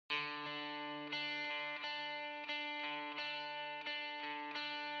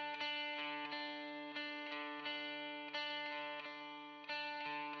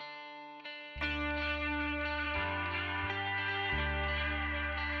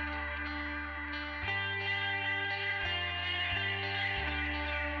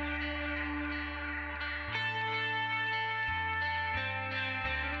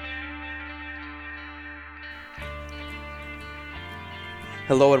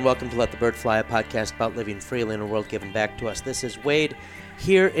Hello and welcome to Let the Bird Fly, a podcast about living freely in a world given back to us. This is Wade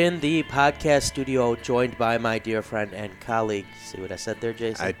here in the podcast studio, joined by my dear friend and colleague. See what I said there,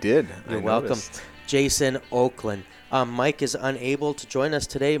 Jason? I did. You're I welcome. noticed. Jason Oakland. Mike is unable to join us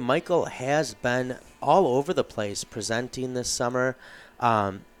today. Michael has been all over the place presenting this summer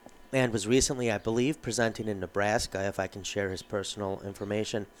and was recently, I believe, presenting in Nebraska, if I can share his personal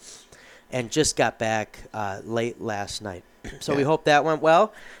information, and just got back late last night. So we hope that went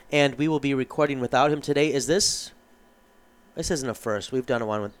well, and we will be recording without him today. This isn't a first. We've done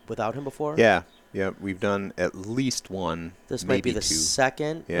one without him before. Yeah, we've done at least one. This maybe might be the two.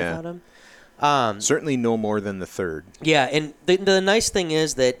 second Yeah. without him. Certainly no more than the third. Yeah, and the nice thing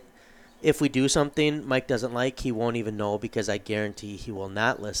is that if we do something Mike doesn't like, he won't even know, because I guarantee he will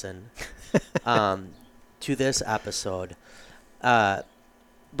not listen to this episode.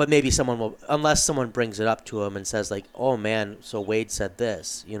 But maybe someone will, unless someone brings it up to him and says, like, oh, man, so Wade said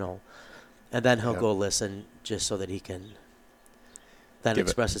this, and then he'll go listen just so that he can then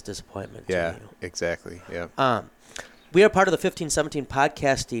express his disappointment. Yeah, to you. exactly. Yeah. We are part of the 1517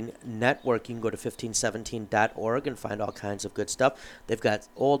 Podcasting Network. You can go to 1517.org and find all kinds of good stuff. They've got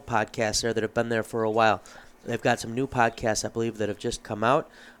old podcasts there that have been there for a while. They've got some new podcasts, I believe, that have just come out.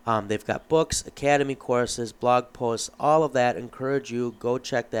 They've got books, academy courses, blog posts, all of that. Encourage you, go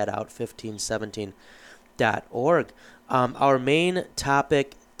check that out, 1517.org. Our main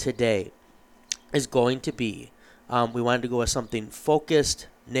topic today is going to be, we wanted to go with something focused,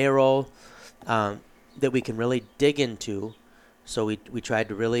 narrow, that we can really dig into. So we tried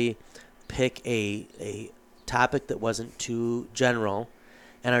to really pick a topic that wasn't too general.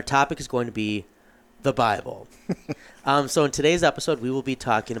 And our topic is going to be the Bible. So in today's episode, we will be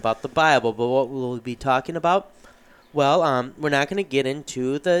talking about the Bible. But what will we be talking about? Well, we're not going to get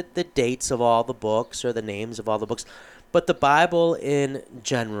into the dates of all the books or the names of all the books, but the Bible in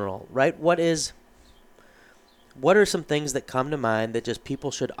general, right? What are some things that come to mind that just people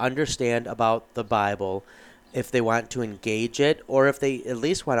should understand about the Bible if they want to engage it, or if they at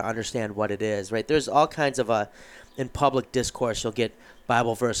least want to understand what it is, right? There's all kinds of in public discourse, you'll get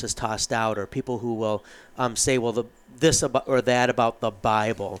Bible verses tossed out, or people who will say, well, this about, or that about the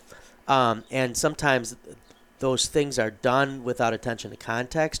Bible. And sometimes those things are done without attention to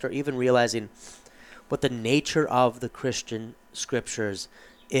context, or even realizing what the nature of the Christian scriptures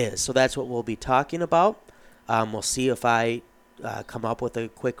is. So that's what we'll be talking about. We'll see if I come up with a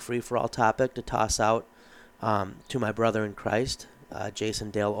quick free-for-all topic to toss out to my brother in Christ,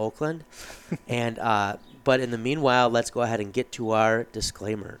 Jason Dale Oakland. But in the meanwhile, let's go ahead and get to our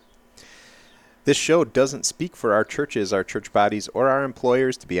disclaimer. This show doesn't speak for our churches, our church bodies, or our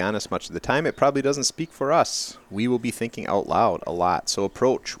employers. To be honest, much of the time, it probably doesn't speak for us. We will be thinking out loud a lot. So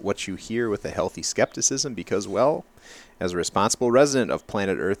approach what you hear with a healthy skepticism because, well, as a responsible resident of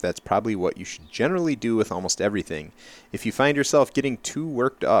planet Earth, that's probably what you should generally do with almost everything. If you find yourself getting too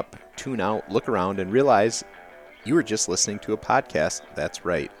worked up, tune out, look around, and realize you were just listening to a podcast. That's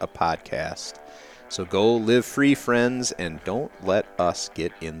right, a podcast. So go live free, friends, and don't let us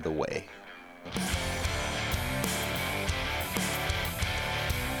get in the way.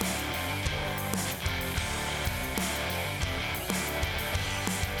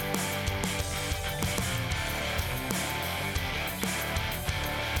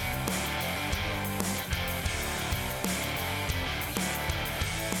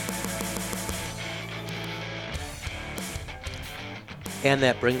 And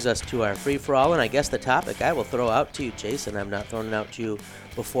that brings us to our free-for-all, and I guess the topic I will throw out to you, Jason. I'm not throwing it out to you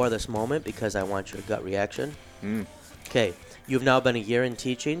before this moment because I want your gut reaction. Okay, you've now been a year in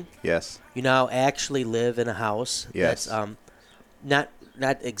teaching. Yes. You now actually live in a house Yes. that's not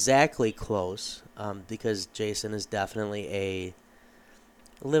exactly close, because Jason is definitely a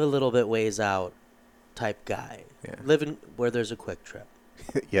live a little bit ways out type guy. Yeah. Living where there's a quick trip,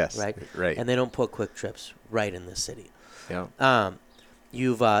 Yes. right? Right. And they don't put quick trips right in the city. Yeah.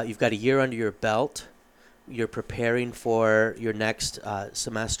 You've got a year under your belt. You're preparing for your next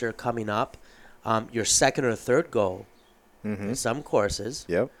semester coming up. Your second or third go in some courses.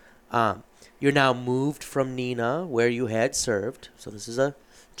 Yep. You're now moved from Neenah, where you had served. So this is a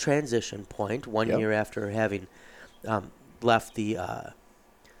transition point. 1 year after having left the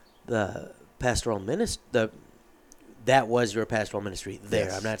pastoral ministry. That was your pastoral ministry there.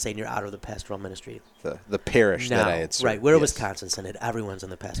 Yes. I'm not saying you're out of the pastoral ministry. The parish that I had served. Right, we're a Wisconsin Synod. Everyone's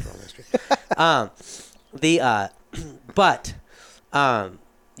in the pastoral ministry. But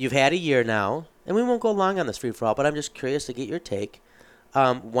you've had a year now, and we won't go long on this free-for-all, but I'm just curious to get your take.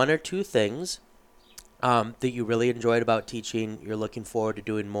 One or two things that you really enjoyed about teaching, you're looking forward to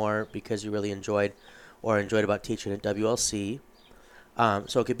doing more because you really enjoyed about teaching at WLC.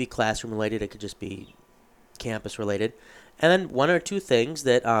 So it could be classroom related. It could just be campus related. And then one or two things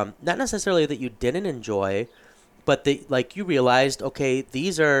that not necessarily that you didn't enjoy, but like you realized, okay,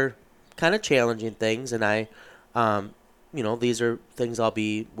 these are kind of challenging things, and um, these are things I'll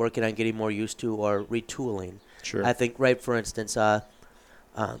be working on getting more used to or retooling. Sure. I think, right, for instance, um,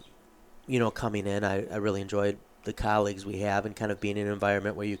 coming in, I really enjoyed the colleagues we have and kind of being in an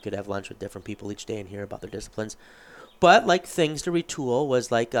environment where you could have lunch with different people each day and hear about their disciplines. But like things to retool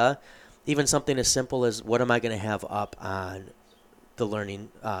was like even something as simple as what am I going to have up on the learning,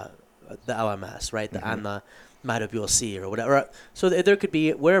 the LMS, right? On the MyWLC or whatever. So there could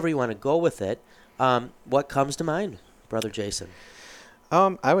be wherever you want to go with it. What comes to mind, Brother Jason?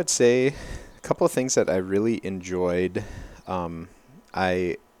 I would say a couple of things that I really enjoyed.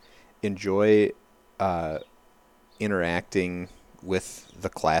 I enjoy interacting with the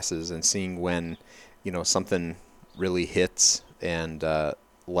classes and seeing when, something really hits and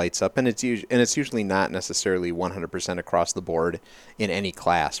lights up, and it's usually not necessarily 100% across the board in any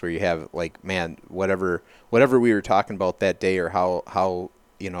class where you have like, man, whatever we were talking about that day or how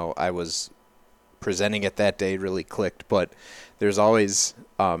I was presenting it that day really clicked, but there's always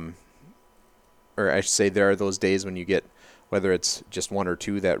or I should say there are those days when you get, whether it's just one or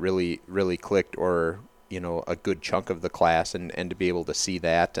two that really really clicked, or a good chunk of the class, and to be able to see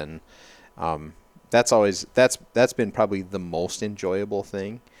that, and that's been probably the most enjoyable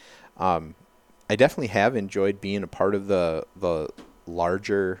thing. I definitely have enjoyed being a part of the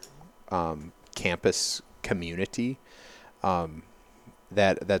larger campus community.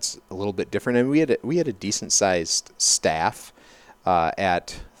 That's a little bit different, and we had a decent sized staff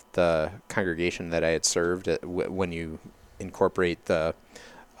at the congregation that I had served when you incorporate the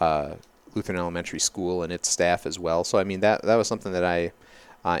Lutheran Elementary School and its staff as well. So I mean that was something that I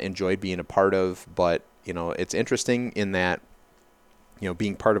enjoyed being a part of. But it's interesting in that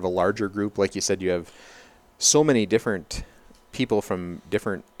being part of a larger group, like you said, you have so many different people from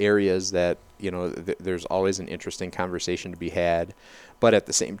different areas that there's always an interesting conversation to be had. But at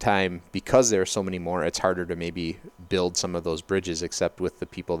the same time, because there are so many more, it's harder to maybe build some of those bridges, except with the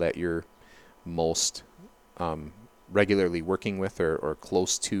people that you're most regularly working with or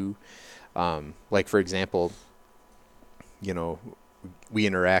close to. Like, for example, we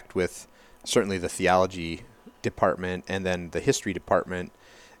interact with certainly the theology department, and then the history department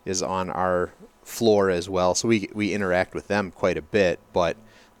is on our floor as well. So we interact with them quite a bit, but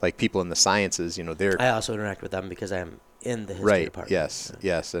like people in the sciences, they're... I also interact with them because I'm in the history department. Yes,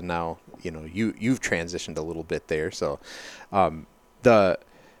 yes. And now, you've transitioned a little bit there. So, but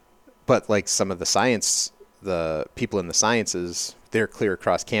like some of the people in the sciences, they're clear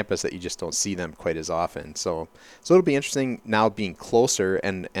across campus that you just don't see them quite as often. So it'll be interesting now being closer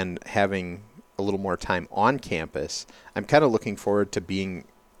and having a little more time on campus. I'm kind of looking forward to being,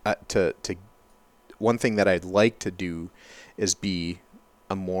 to one thing that I'd like to do is be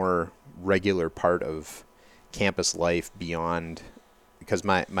a more regular part of campus life beyond, because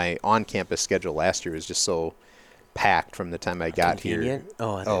my on-campus schedule last year was just so packed from the time I got here.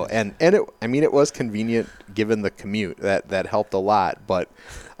 And it was convenient given the commute. That helped a lot, but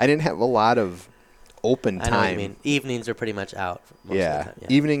I didn't have a lot of open time. I know what you mean. Evenings are pretty much out most of the time. Yeah.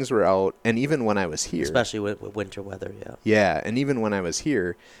 Evenings were out, and even when I was here, especially with winter weather, and even when I was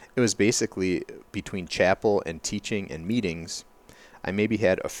here, it was basically between chapel and teaching and meetings. I maybe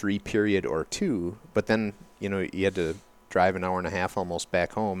had a free period or two, but then you had to drive an hour and a half almost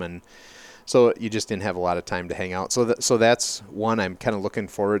back home, and so you just didn't have a lot of time to hang out. So that's one. I'm kind of looking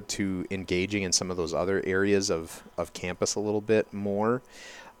forward to engaging in some of those other areas of campus a little bit more.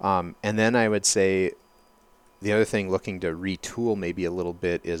 And then I would say the other thing, looking to retool maybe a little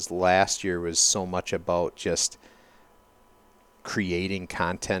bit, is last year was so much about just creating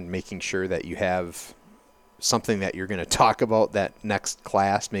content, making sure that you have something that you're going to talk about that next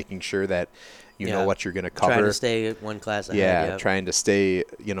class, making sure that you know what you're going to cover. Trying to stay one class ahead. Trying to stay,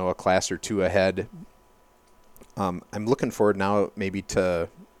 a class or two ahead. I'm looking forward now maybe to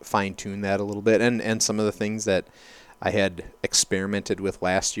fine-tune that a little bit, and some of the things that I had experimented with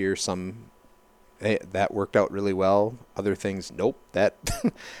last year, that worked out really well. Other things, nope. That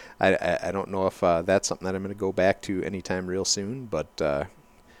I don't know if that's something that I'm going to go back to anytime real soon. But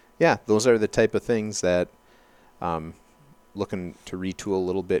those are the type of things that looking to retool a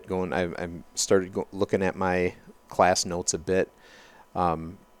little bit. I'm started looking at my class notes a bit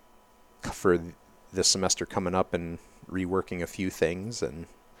for this semester coming up and reworking a few things, and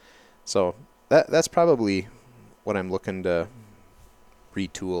so that's probably what I'm looking to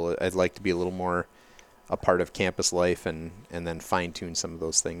retool. I'd like to be a little more a part of campus life, and then fine tune some of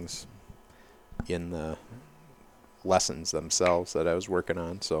those things in the lessons themselves that I was working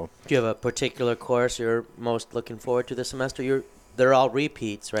on. So Do you have a particular course you're most looking forward to this semester? They're all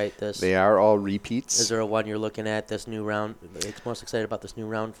repeats, right? they are all repeats. Is there a one you're looking at this new round? It's most excited about this new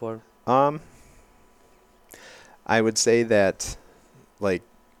round for? I would say that, like,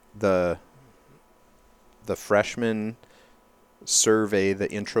 the freshman survey, the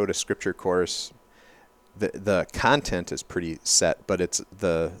Intro to Scripture course, the content is pretty set, but it's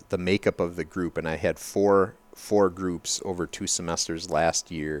the makeup of the group. And I had four groups over 2 semesters last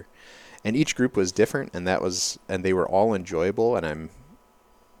year, and each group was different, and they were all enjoyable. And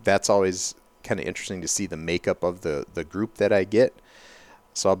that's always kind of interesting to see the makeup of the group that I get.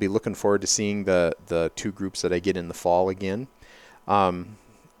 So I'll be looking forward to seeing the 2 groups that I get in the fall again. I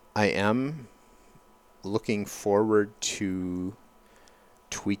am looking forward to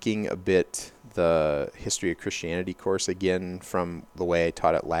tweaking a bit the History of Christianity course again from the way I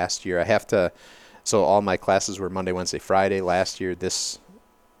taught it last year. So all my classes were Monday, Wednesday, Friday last year. This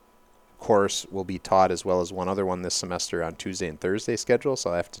course will be taught, as well as one other one this semester, on Tuesday and Thursday schedule.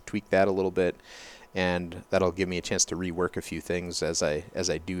 So I have to tweak that a little bit, and that'll give me a chance to rework a few things as I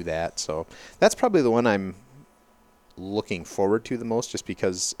do that. So that's probably the one I'm looking forward to the most, just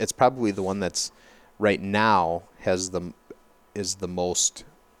because it's probably the one that's right now is the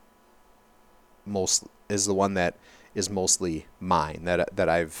one that is mostly mine, that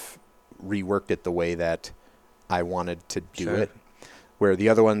I've reworked it the way that I wanted to do it. Where the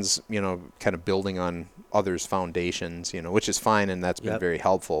other ones, kind of building on others' foundations, which is fine, and that's been very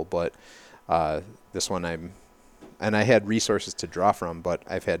helpful. But this one I had resources to draw from, but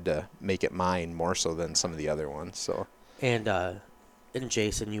I've had to make it mine more so than some of the other ones. So. And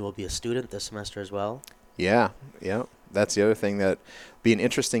Jason, you will be a student this semester as well? Yeah. That's the other thing that be an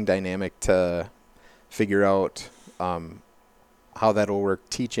interesting dynamic to figure out how that'll work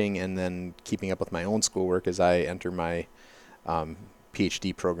teaching and then keeping up with my own schoolwork as I enter my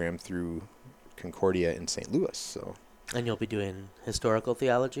PhD program through Concordia in St. Louis. So. And you'll be doing historical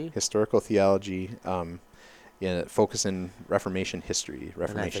theology? Historical theology, focus in Reformation history,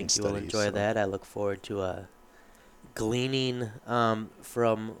 Reformation studies. And I think you will enjoy that. I look forward to gleaning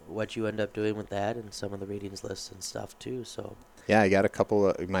from what you end up doing with that and some of the readings lists and stuff too. So yeah, I got a couple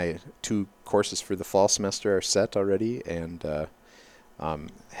of my 2 courses for the fall semester are set already, and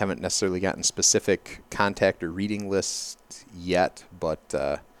haven't necessarily gotten specific contact or reading lists yet,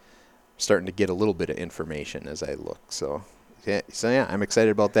 but starting to get a little bit of information as I look. So yeah, I'm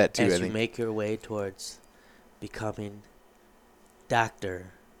excited about that too. As you make your way towards becoming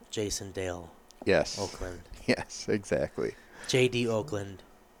Dr. Jason Dale. Yes. Oakland. Yes, exactly. J.D. Oakland,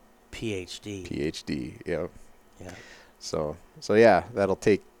 PhD. PhD, yeah. Yeah. So yeah, that'll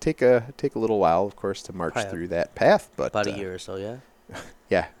take a little while, of course, to march through that path, but about a year or so, yeah.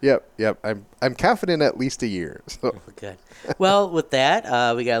 Yeah. Yep. I'm confident at least a year. So. Okay. Well, with that,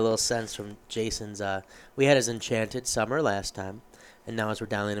 we got a little sense from Jason's. We had his Enchanted summer last time, and now as we're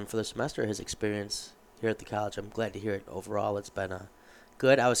dialing in for the semester, his experience here at the college. I'm glad to hear it. Overall, it's been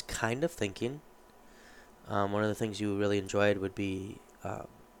good. I was kind of thinking one of the things you really enjoyed would be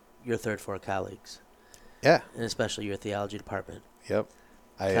your third floor colleagues. Yeah. And especially your theology department. Yep.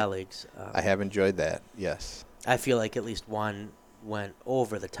 Colleagues. I have enjoyed that, yes. I feel like at least one went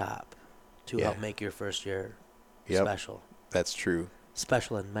over the top to help make your first year special. That's true.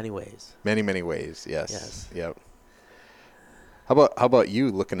 Special in many ways. Many, many ways, yes. Yep. How about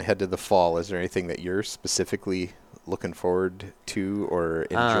you looking ahead to the fall? Is there anything that you're specifically looking forward to or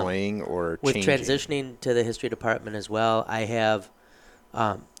enjoying or changing? With transitioning to the history department as well, I have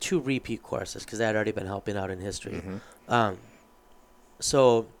 2 repeat courses because I had already been helping out in history. Mm-hmm.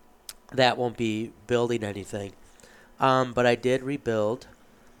 So that won't be building anything. But I did rebuild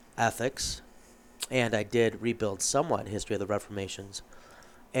ethics, and I did rebuild somewhat history of the Reformations,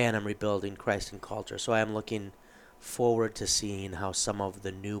 and I'm rebuilding Christ and culture. So I am looking forward to seeing how some of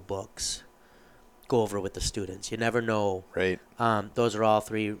the new books go over with the students. You never know. Right. Those are all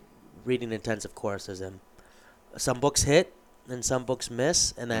 3 reading intensive courses, and some books hit and some books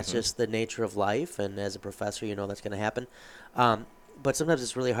miss, and that's just the nature of life. And as a professor, you know that's going to happen. But sometimes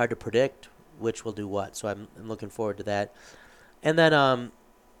it's really hard to predict which will do what. So I'm looking forward to that. And then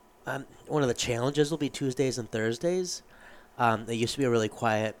one of the challenges will be Tuesdays and Thursdays. It used to be a really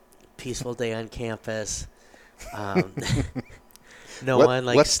quiet, peaceful day on campus. No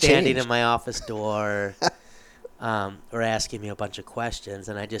one standing in my office door or asking me a bunch of questions.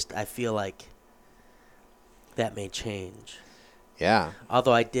 And I feel like that may change. Yeah.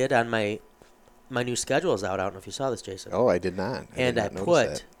 Although I did on my new schedule is out. I don't know if you saw this, Jason. Oh, I did not. I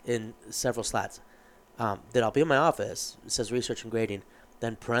put in several slots that I'll be in my office. It says research and grading.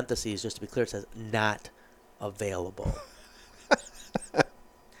 Then parentheses, just to be clear, it says not available.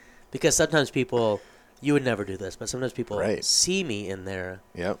 Because sometimes people, you would never do this, but sometimes people Right. see me in there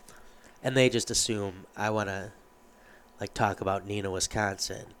Yep. and they just assume I want to like talk about Neenah,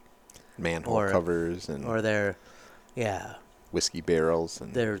 Wisconsin, Manhole Or- covers and or they're whiskey barrels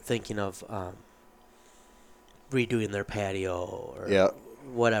and they're thinking of redoing their patio or yeah.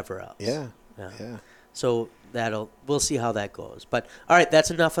 whatever else. Yeah. Yeah. Yeah. So we'll see how that goes. But all right,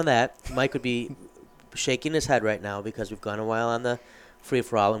 that's enough on that. Mike would be shaking his head right now because we've gone a while on the free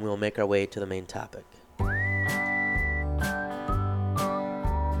for all, and we will make our way to the main topic.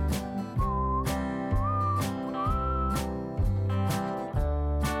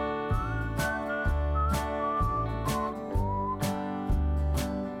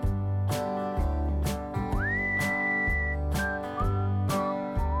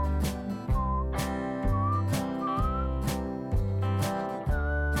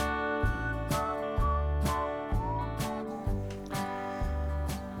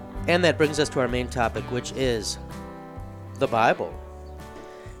 And that brings us to our main topic, which is the Bible.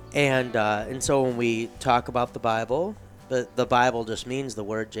 And so when we talk about the Bible, the Bible just means the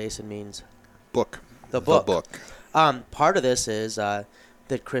word, Jason, means Book. the book. The book. Part of this is that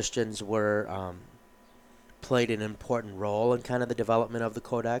Christians were played an important role in kind of the development of the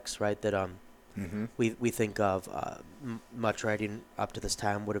Codex, right? That Mm-hmm. we think of much writing up to this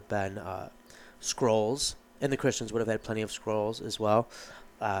time would have been scrolls, and the Christians would have had plenty of scrolls as well.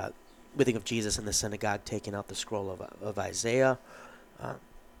 We think of Jesus in the synagogue taking out the scroll of Isaiah,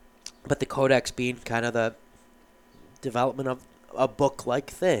 but the Codex being kind of the development of a book-like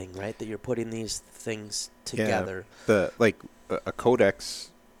thing, right? That you're putting these things together. A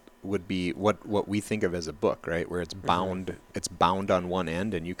codex would be what we think of as a book, right? Where it's bound, Mm-hmm. it's bound on one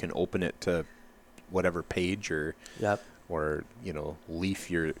end, and you can open it to whatever page or Yep. leaf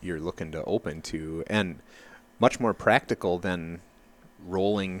you're looking to open to, and much more practical than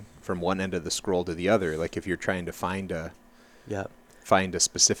rolling from one end of the scroll to the other. Like if you're trying to find a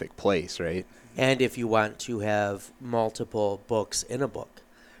specific place, right? And if you want to have multiple books in a book,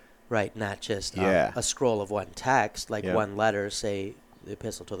 right? Not just a scroll of one text, like one letter, say the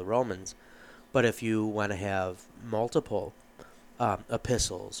Epistle to the Romans, but if you want to have multiple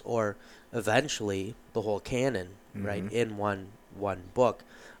epistles or eventually the whole canon, right, in one book.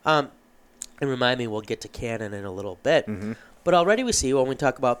 And remind me, we'll get to canon in a little bit. Mm-hmm. But already we see when we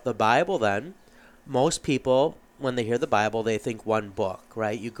talk about the Bible then, most people, when they hear the Bible, they think one book,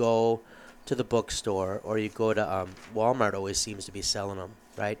 right? You go to the bookstore or you go to Walmart always seems to be selling them,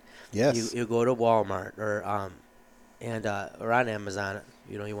 right? Yes. You go to Walmart or on Amazon,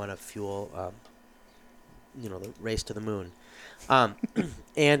 you want to fuel, the race to the moon.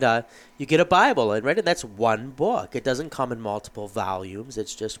 And you get a Bible, and right, and that's one book. It doesn't come in multiple volumes.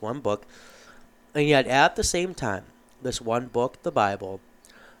 It's just one book. And yet at the same time, this one book, the Bible,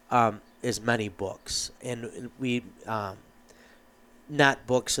 is many books. And we, not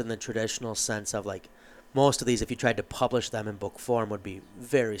books in the traditional sense of like, most of these, if you tried to publish them in book form, would be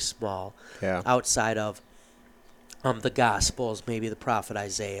very small. Yeah. Outside of the Gospels, maybe the prophet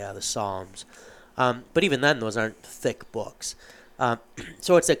Isaiah, the Psalms. But even then, those aren't thick books.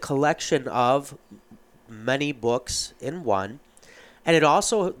 So it's a collection of many books in one. And it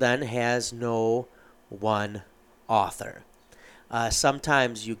also then has no one author.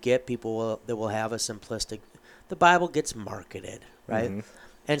 Sometimes you get people that will have a simplistic... The Bible gets marketed, right? Mm-hmm.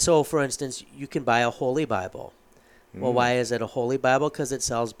 And so, for instance, you can buy a Holy Bible. Well, why is it a Holy Bible? Because it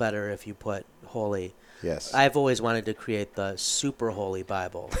sells better if you put Holy. Yes. I've always wanted to create the Super Holy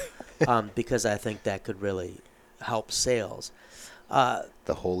Bible because I think that could really help sales. The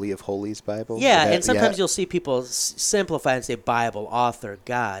Holy of Holies Bible? Yeah, and sometimes you'll see people simplify and say Bible, author,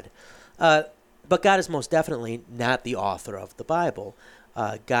 God. But God is most definitely not the author of the Bible.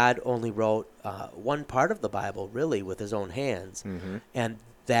 God only wrote one part of the Bible, really, with his own hands, and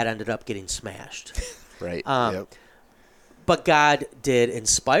that ended up getting smashed. Right. Yep. But God did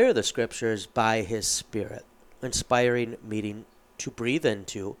inspire the Scriptures by his Spirit, inspiring meaning to breathe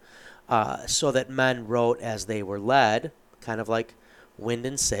into, so that men wrote as they were led, kind of like wind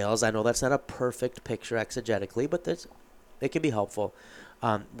and sails. I know that's not a perfect picture exegetically, but it can be helpful.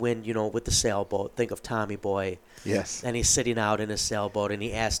 When, with the sailboat, think of Tommy Boy. Yes. And he's sitting out in a sailboat, and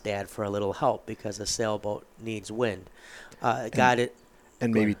he asked Dad for a little help because a sailboat needs wind. And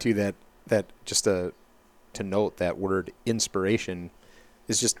maybe too that just to note that word inspiration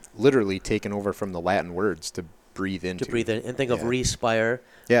is just literally taken over from the Latin words to breathe into. To breathe in, and think of respire.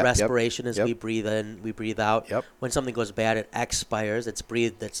 Yeah, Respiration is we breathe in, we breathe out. Yep. When something goes bad, it expires. It's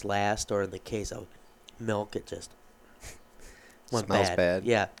breathed its last, or in the case of milk, it just went Smells bad.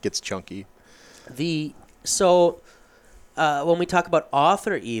 Yeah. Gets chunky. The So when we talk about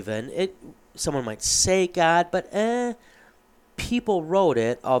author, even someone might say God, but people wrote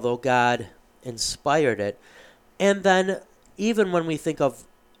it, although God inspired it. And then even when we think of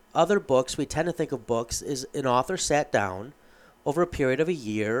other books, we tend to think of books as an author sat down over a period of a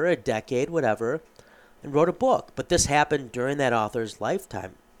year, a decade, whatever, and wrote a book. But this happened during that author's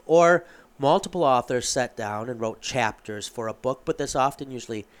lifetime. Or multiple authors sat down and wrote chapters for a book, but this often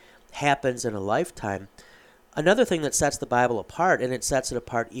usually happens in a lifetime. Another thing that sets the Bible apart, and it sets it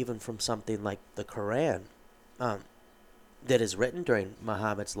apart even from something like the Quran, that is written during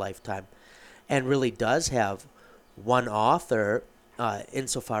Muhammad's lifetime, and really does have one author,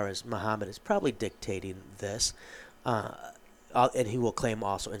 insofar as Muhammad is probably dictating this, and he will claim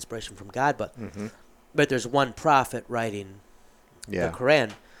also inspiration from God, but there's one prophet writing the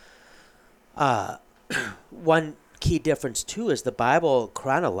Quran. One key difference, too, is the Bible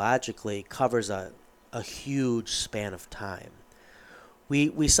chronologically covers a huge span of time.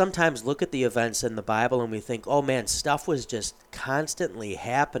 We sometimes look at the events in the Bible and we think, oh man, stuff was just constantly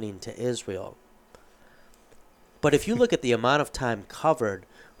happening to Israel. But if you look at the amount of time covered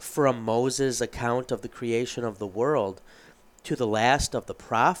from Moses' account of the creation of the world to the last of the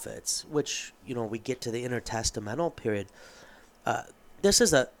prophets, which, we get to the intertestamental period,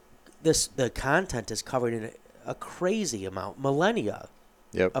 the content is covered in a crazy amount, millennia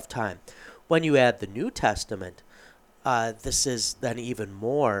of time. When you add the New Testament, this is then even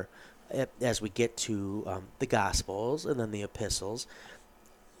more as we get to the Gospels and then the epistles.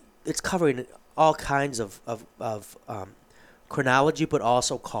 It's covering all kinds of chronology, but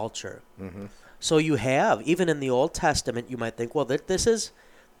also culture. Mm-hmm. So you have, even in the Old Testament, you might think, well,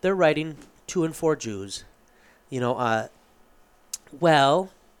 they're writing to and for Jews. Well,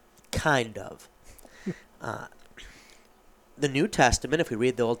 kind of. The New Testament, if we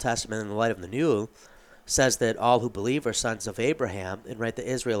read the Old Testament in the light of the New, says that all who believe are sons of Abraham, and the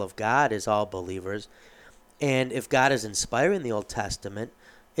Israel of God is all believers. And if God is inspiring the Old Testament,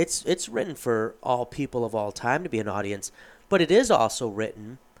 it's written for all people of all time to be an audience, but it is also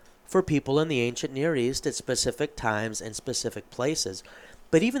written for people in the ancient Near East at specific times and specific places.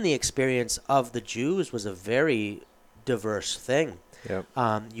 But even the experience of the Jews was a very diverse thing. Yep.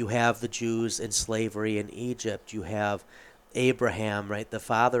 You have the Jews in slavery in Egypt. You have Abraham, the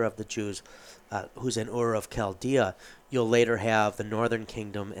father of the Jews, who's in Ur of Chaldea. You'll later have the northern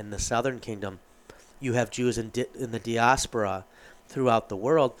kingdom and the southern kingdom. You have Jews in the diaspora throughout the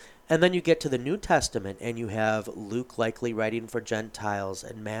world. And then you get to the New Testament, and you have Luke likely writing for Gentiles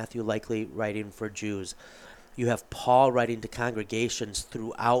and Matthew likely writing for Jews. You have Paul writing to congregations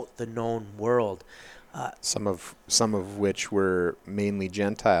throughout the known world. Some of which were mainly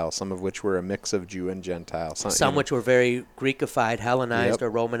Gentile, some of which were a mix of Jew and Gentile. Some which were very Greekified, Hellenized, or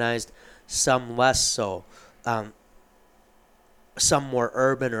Romanized, some less so. Some more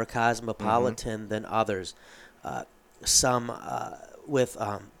urban or cosmopolitan than others. Some with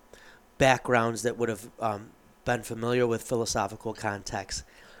backgrounds that would have been familiar with philosophical contexts,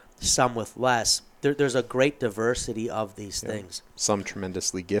 some with less. There's a great diversity of these things. Some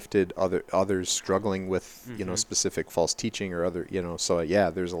tremendously gifted, others struggling with specific false teaching or other So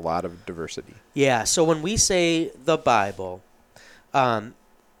there's a lot of diversity. Yeah. So when we say the Bible,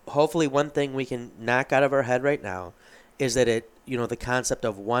 hopefully one thing we can knock out of our head right now is that the concept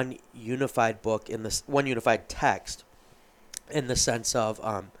of one unified book in this one unified text, in the sense of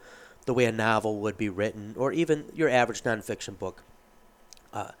the way a novel would be written, or even your average nonfiction book.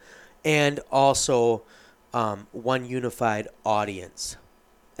 And also one unified audience.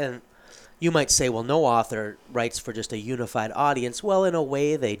 And you might say, well, no author writes for just a unified audience. Well, in a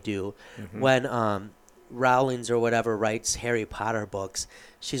way they do. Mm-hmm. When Rowling or whatever writes Harry Potter books,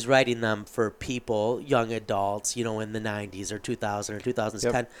 she's writing them for people, young adults, in the 90s or 2000 or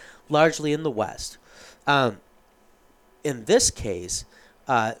 2010, largely in the West. In this case,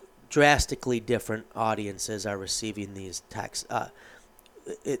 drastically different audiences are receiving these texts.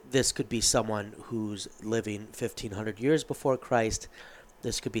 This could be someone who's living 1,500 years before Christ.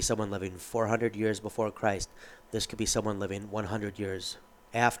 This could be someone living 400 years before Christ. This could be someone living 100 years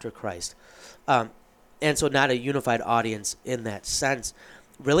after Christ. And so not a unified audience in that sense.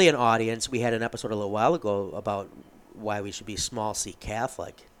 Really an audience, we had an episode a little while ago about why we should be small c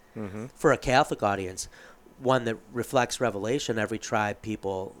Catholic. Mm-hmm. For a Catholic audience, one that reflects Revelation, every tribe,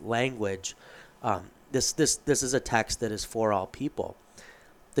 people, language. This is a text that is for all people.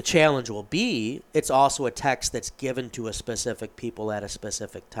 The challenge will be, it's also a text that's given to a specific people at a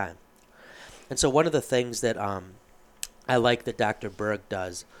specific time. And so one of the things that I like that Dr. Berg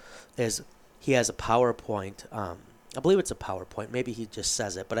does is he has a PowerPoint I believe it's a PowerPoint. Maybe he just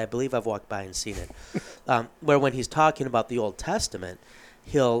says it, but I believe I've walked by and seen it. Where when he's talking about the Old Testament,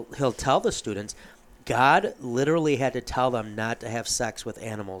 he'll tell the students, God literally had to tell them not to have sex with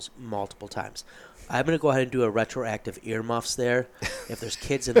animals multiple times. I'm going to go ahead and do a retroactive earmuffs there. If there's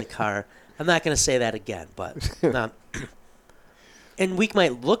kids in the car, I'm not going to say that again. But and we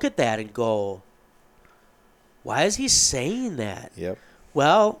might look at that and go, why is he saying that? Yep.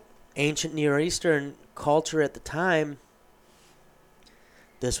 Well, ancient Near Eastern culture at the time,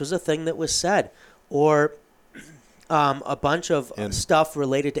 this was a thing that was said. Or a bunch of stuff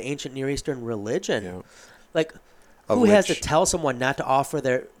related to ancient Near Eastern religion. Yeah. Like, who has to tell someone not to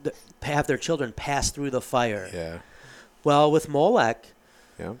offer have their children pass through the fire? Yeah. Well, with Molech,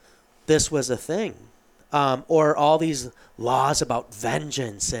 this was a thing. Or all these laws about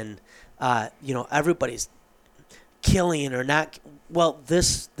vengeance and, everybody's killing or not. Well,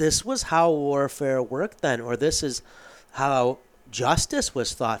 this was how warfare worked then, or this is how justice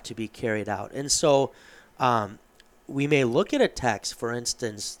was thought to be carried out. And so we may look at a text, for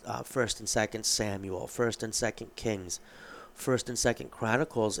instance, 1st and 2nd Samuel, 1st and 2nd Kings, 1st and 2nd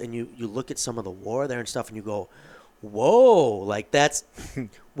Chronicles, and you look at some of the war there and stuff, and you go, whoa, like that's,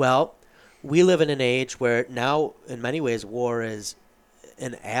 well, we live in an age where now, in many ways, war is,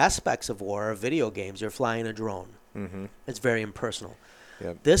 in aspects of war, are video games. You're flying a drone. Mm-hmm. It's very impersonal.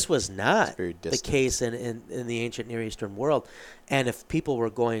 Yep. This was not the case in the ancient Near Eastern world. And if people were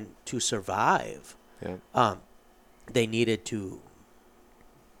going to survive, they needed to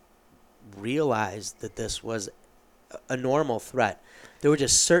realize that this was a normal threat. There were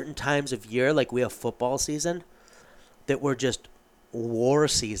just certain times of year, like we have football season, that were just war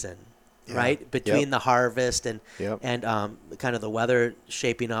season, right? Between the harvest and kind of the weather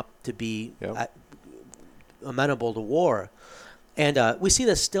shaping up to be amenable to war. And we see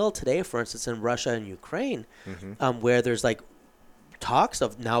this still today, for instance, in Russia and Ukraine, where there's like talks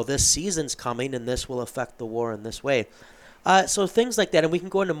of now this season's coming and this will affect the war in this way. So things like that, and we can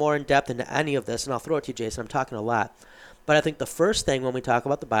go into more in depth into any of this, and I'll throw it to you, Jason. I'm talking a lot. But I think the first thing when we talk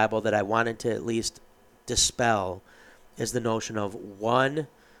about the Bible that I wanted to at least dispel is the notion of one.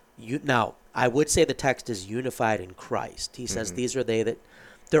 Now, I would say the text is unified in Christ. He says these are they that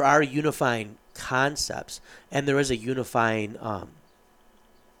there are unifying concepts, and there is a unifying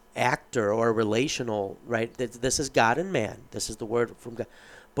actor or relational, right? This is God and man. This is the word from God.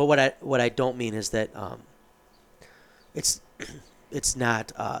 But what I don't mean is that it's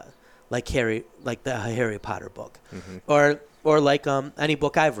not like the Harry Potter book, or like any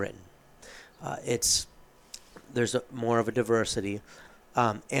book I've written. There's more of a diversity,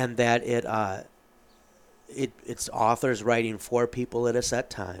 and that it's authors writing for people at a set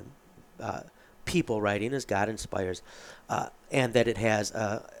time, people writing as God inspires, and that it has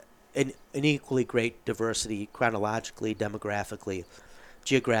an equally great diversity chronologically, demographically,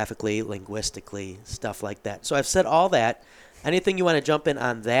 geographically, linguistically, stuff like that. So I've said all that. Anything you want to jump in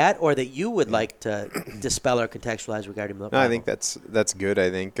on that, or that you would like to dispel or contextualize regarding the Bible? No, I think that's good. I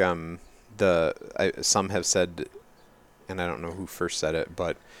think some have said, and I don't know who first said it,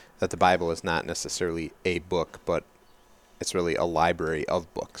 but that the Bible is not necessarily a book, but it's really a library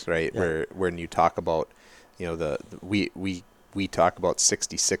of books, right? Yeah. Where when you talk about, we talk about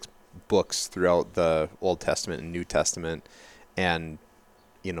 66 books throughout the Old Testament and New Testament, and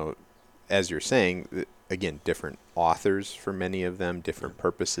as you're saying, again, different authors for many of them, different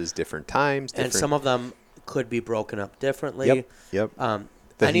purposes, different times. And some of them could be broken up differently. Yep.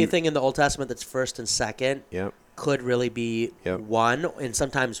 Anything in the Old Testament that's first and second could really be one, and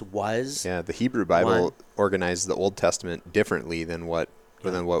sometimes was. Yeah, the Hebrew Bible organizes the Old Testament differently than what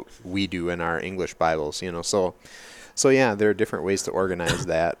we do in our English Bibles. So yeah, there are different ways to organize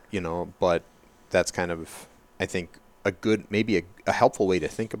that. But that's kind of, I think, a good, maybe a helpful way to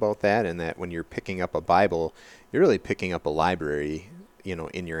think about that, and that when you're picking up a Bible, you're really picking up a library,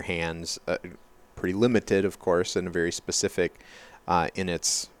 in your hands, pretty limited, of course, and very specific in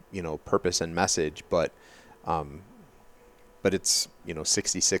its, purpose and message, but it's,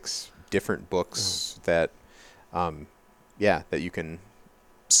 66 different books that you can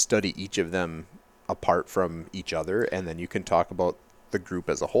study each of them apart from each other, and then you can talk about the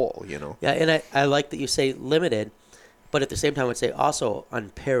group as a whole, Yeah, and I like that you say limited, but at the same time, I would say also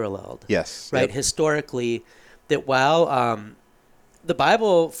unparalleled. Yes. Right? Yep. Historically, that while the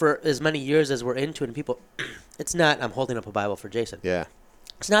Bible, for as many years as we're into it, and people, it's not, I'm holding up a Bible for Jason. Yeah.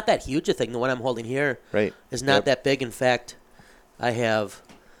 It's not that huge a thing. The one I'm holding here is not that big. In fact, I have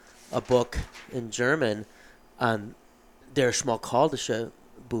a book in German on Der Schmalkaldische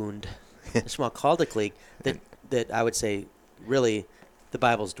Bund, the Schmalkaldic League, that I would say really the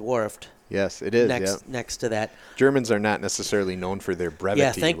Bible's dwarfed Yes, it is. next to that. Germans are not necessarily known for their brevity.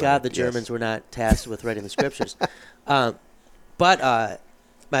 Yeah, thank God the Germans were not tasked with writing the scriptures. But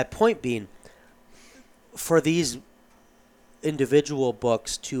my point being, for these individual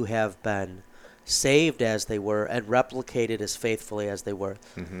books to have been saved as they were and replicated as faithfully as they were,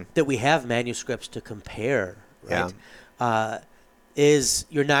 that we have manuscripts to compare, right? Is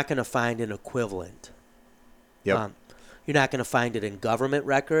you're not going to find an equivalent. Yep. You're not going to find it in government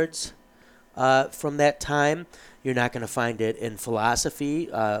records from that time. You're not going to find it in philosophy.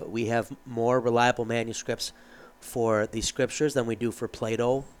 We have more reliable manuscripts for the scriptures than we do for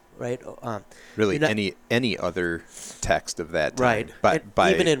Plato, right? Really, any other text of that time. Right. But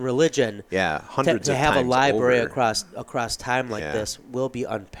by, even in religion, hundreds to of have times a library over. across time like this will be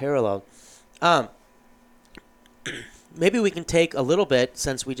unparalleled. Maybe we can take a little bit,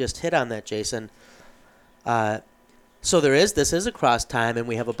 since we just hit on that, Jason. So this is across time, and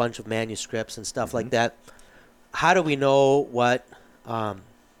we have a bunch of manuscripts and stuff like that. How do we know what?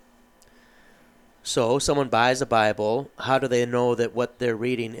 So someone buys a Bible. How do they know that what they're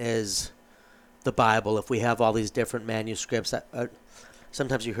reading is the Bible? If we have all these different manuscripts,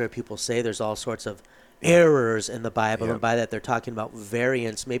 sometimes you hear people say there's all sorts of errors in the Bible, and by that they're talking about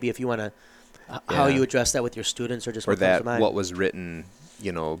variants. Maybe if you want to, how you address that with your students, or just or what comes to that mind. what was written,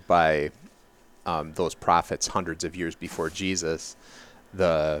 by those prophets hundreds of years before Jesus,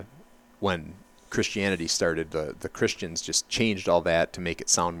 when Christianity started, the Christians just changed all that to make it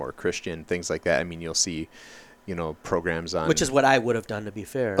sound more Christian, things like that. I mean, you'll see, programs on, which is what I would have done, to be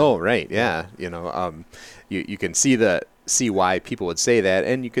fair. Oh, right, yeah. You can see why people would say that,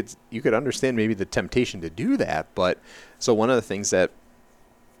 and you could understand maybe the temptation to do that. But so one of the things that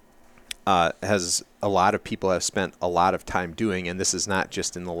has a lot of people have spent a lot of time doing, and this is not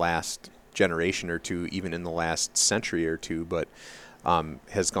just in the last generation or two, even in the last century or two, but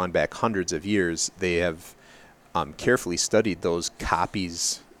has gone back hundreds of years. They have carefully studied those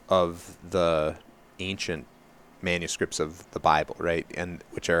copies of the ancient manuscripts of the Bible, right? And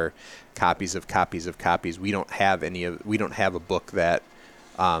which are copies of copies of copies. We don't have a book that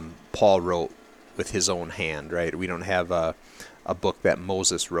Paul wrote with his own hand, right? We don't have a book that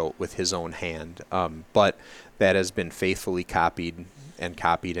Moses wrote with his own hand, but that has been faithfully copied and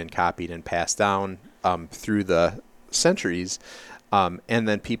copied and copied and passed down through the centuries. And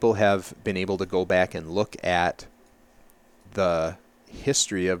then people have been able to go back and look at the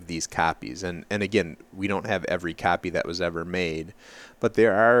history of these copies. And again, we don't have every copy that was ever made, but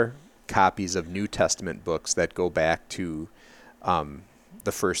there are copies of New Testament books that go back to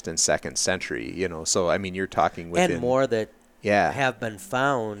the 1st and 2nd century, So, I mean, you're talking within... And more that have been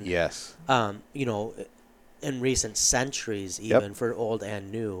found, yes, in recent centuries, even for old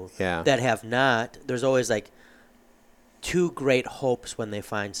and new, that have not. There's always like two great hopes when they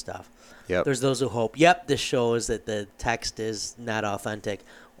find stuff. Yep. There's those who hope, this shows that the text is not authentic.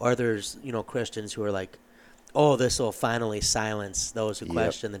 Or there's, Christians who are like, oh, this will finally silence those who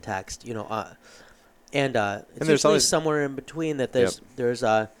question the text, it's there's usually always somewhere in between that there's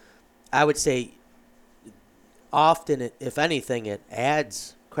I would say often, if anything, it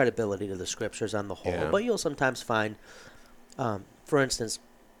adds credibility to the scriptures on the whole. But you'll sometimes find, for instance,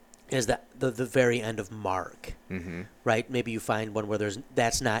 is that the very end of Mark, right? Maybe you find one where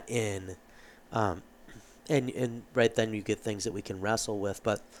that's not in, and right then you get things that we can wrestle with.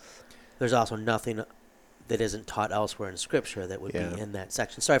 But there's also nothing that isn't taught elsewhere in Scripture that would be in that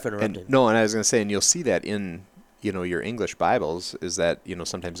section. Sorry for interrupting. And I was going to say, and you'll see that in your English Bibles, is that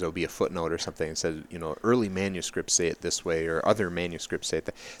sometimes there'll be a footnote or something that says early manuscripts say it this way, or other manuscripts say it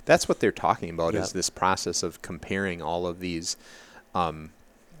that. That's what they're talking about, is this process of comparing all of these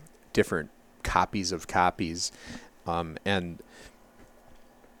different copies of copies, and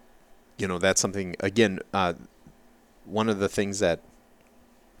that's something, again, one of the things that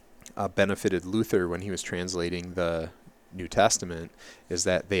benefited Luther when he was translating the New Testament is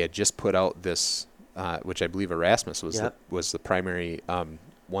that they had just put out this, which I believe Erasmus was the primary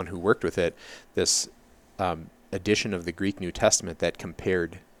one who worked with it, this edition of the Greek New Testament that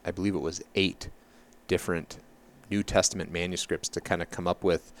compared, I believe it was 8 different New Testament manuscripts to kind of come up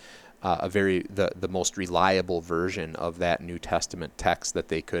with the most reliable version of that New Testament text that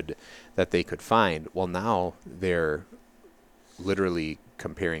they could find. Well, now they're literally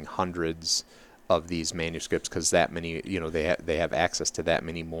comparing hundreds of these manuscripts, because that many, they have access to that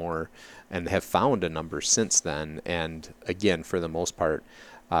many more, and have found a number since then. And again, for the most part,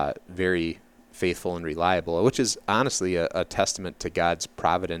 very faithful and reliable, which is honestly a testament to God's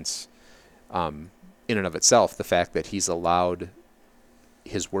providence in and of itself. The fact that He's allowed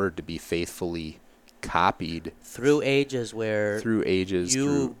His word to be faithfully copied through ages, where through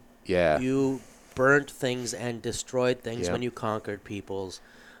Yeah. You burnt things and destroyed things Yep. when you conquered peoples.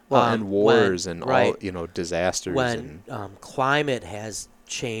 Well, and wars When and all, right disasters when and. climate has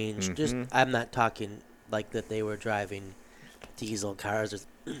changed. Just Hmm. I'm not talking like that they were driving diesel cars,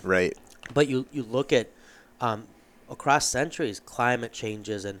 Right. but you look at um, across centuries, climate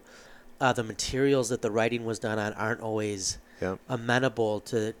changes and the materials that the writing was done on aren't always Yep. amenable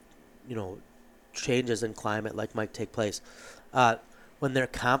to, you know, changes in climate like might take place. Uh, when they're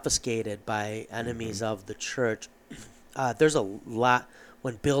confiscated by Hmm. enemies of the church, there's a lot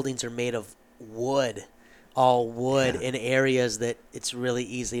when buildings are made of wood, all wood Yeah. in areas that it's really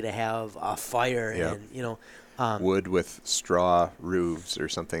easy to have a fire Yep. and um, Wood with straw roofs or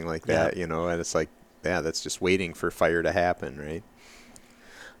something like yeah. that, and it's like, yeah, that's just waiting for fire to happen, right?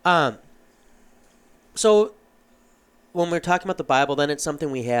 Um, so when we're talking about the Bible, then it's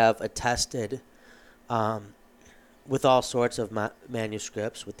something we have attested um, with all sorts of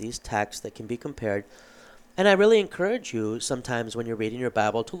manuscripts, with these texts that can be compared. And I really encourage you sometimes when you're reading your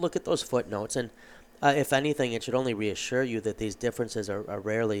Bible to look at those footnotes. And if anything, it should only reassure you that these differences are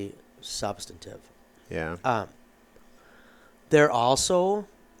rarely substantive. Yeah. Um, they're also,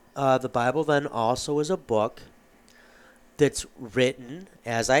 the Bible then also is a book that's written,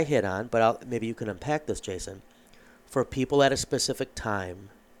 as I hit on, but maybe you can unpack this, Jason, for people at a specific time,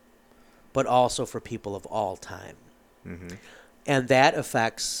 but also for people of all time. Hmm. And that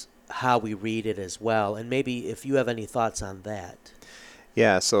affects how we read it as well. And maybe if you have any thoughts on that.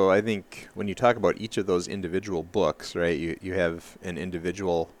 Yeah, so I think when you talk about each of those individual books, right, you have an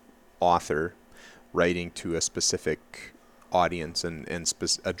individual author writing to a specific audience and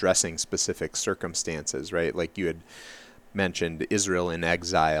addressing specific circumstances, right? Like you had mentioned Israel in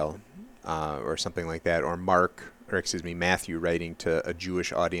exile, or something like that, or Matthew writing to a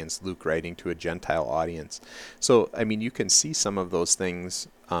Jewish audience, Luke writing to a Gentile audience. So, I mean, you can see some of those things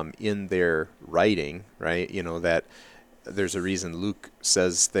in their writing, right? That there's a reason Luke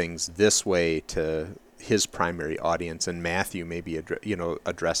says things this way to his primary audience, and Matthew maybe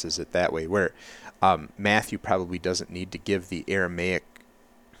addresses it that way. Where Matthew probably doesn't need to give the Aramaic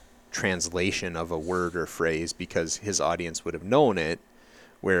translation of a word or phrase because his audience would have known it.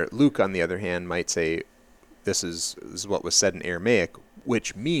 Where Luke, on the other hand, might say, this is what was said in Aramaic,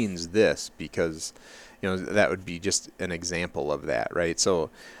 which means this, because that would be just an example of that, right? So,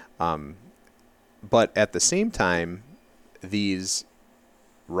 but at the same time, these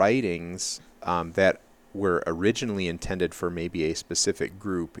writings that were originally intended for maybe a specific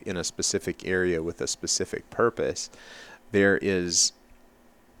group in a specific area with a specific purpose, there is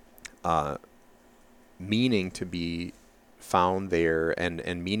meaning to be found there,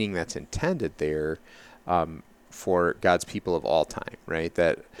 and meaning that's intended there for God's people of all time, right?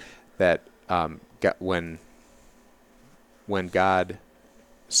 That when God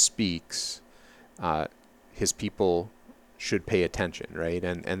speaks, His people should pay attention, right?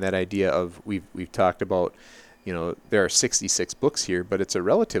 And that idea of we've talked about, there are 66 books here, but it's a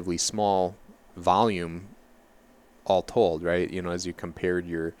relatively small volume, all told, right? As you compared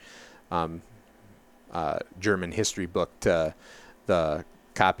your German history book to the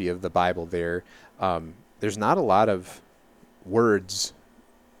copy of the Bible there, there's not a lot of words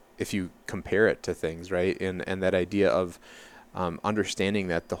if you compare it to things, right? And that idea of understanding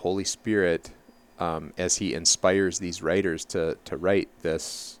that the Holy Spirit, as He inspires these writers to write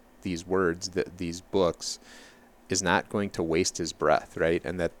these words, these books, is not going to waste His breath, right?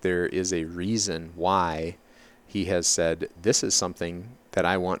 And that there is a reason why He has said, this is something that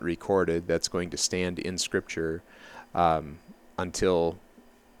I want recorded that's going to stand in Scripture until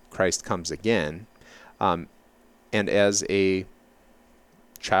Christ comes again. And as a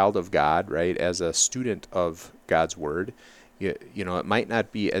child of God, right, as a student of God's Word, it might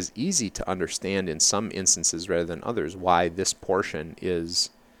not be as easy to understand in some instances rather than others why this portion is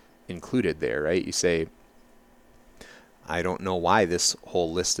included there, right? You say, I don't know why this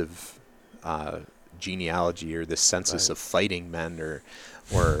whole list of genealogy or this census Right. of fighting men or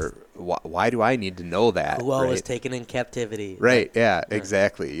why do I need to know that? Who all was right? taken in captivity. Right. Yeah. Yeah.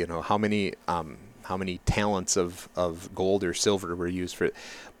 Exactly. How many talents of gold or silver were used for it?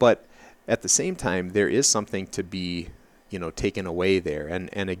 But at the same time, there is something to be taken away there.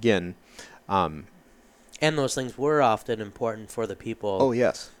 And again, And those things were often important for the people oh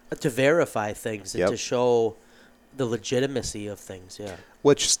yes, to verify things and Yep. to show the legitimacy of things. Yeah.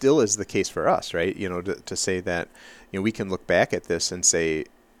 which still is the case for us, right? To say that we can look back at this and say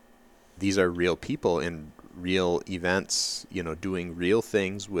these are real people in real events, doing real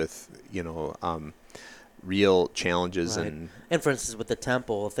things with real challenges. Right. And And for instance, with the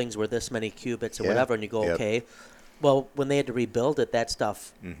temple, things were this many cubits or Yeah. whatever, and you go, Yep. okay, Well, when they had to rebuild it, that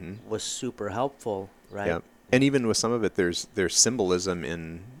stuff Mm-hmm. was super helpful, right? Yeah. And even with some of it, there's symbolism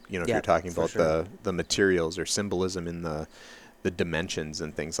in, if you're Yep, talking for about sure. the materials, or symbolism in the dimensions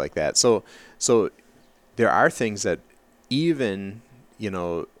and things like that. So there are things that even,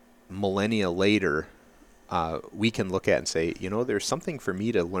 millennia later, we can look at and say, there's something for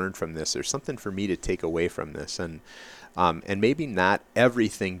me to learn from this. There's something for me to take away from this. And maybe not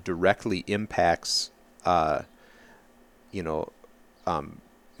everything directly impacts, you know,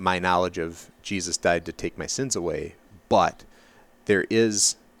 my knowledge of Jesus died to take my sins away, but there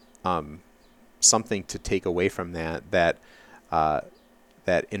is something to take away from that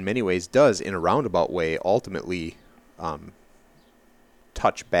in many ways does, in a roundabout way, ultimately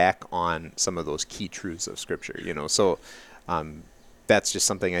touch back on some of those key truths of Scripture. So that's just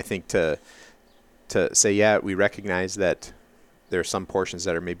something I think to say. Yeah, we recognize that there are some portions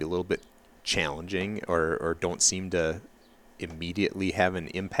that are maybe a little bit challenging, or don't seem to immediately have an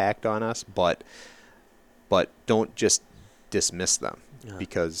impact on us, but don't just dismiss them,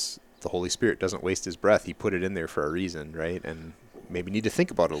 because the Holy Spirit doesn't waste his breath. He put it in there for a reason, right? And maybe need to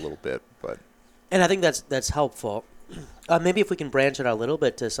think about it a little bit. And I think that's helpful. Maybe if we can branch it out a little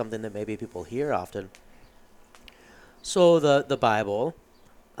bit to something that maybe people hear often. So the Bible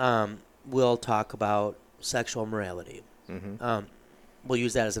will talk about sexual morality. Mm-hmm. We'll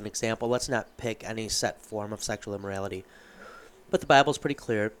use that as an example. Let's not pick any set form of sexual immorality. But the Bible's pretty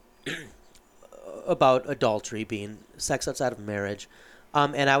clear about adultery being sex outside of marriage.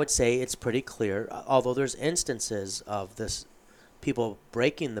 And I would say it's pretty clear, although there's instances of this, people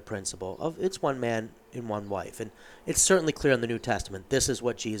breaking the principle of it's one man and one wife. And it's certainly clear in the New Testament. This is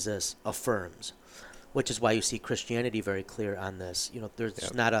what Jesus affirms, which is why you see Christianity very clear on this.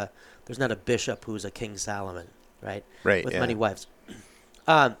 There's not a bishop who's a King Solomon, right? Right. With Yeah. many wives.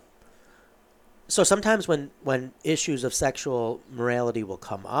 So sometimes when issues of sexual morality will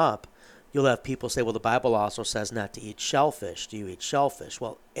come up, you'll have people say, well, the Bible also says not to eat shellfish. Do you eat shellfish?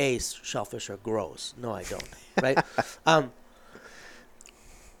 Well, shellfish are gross. No, I don't. Right?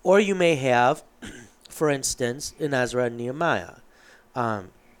 Or you may have, for instance, in Ezra and Nehemiah,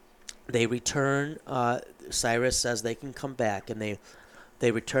 they return. Cyrus says they can come back, and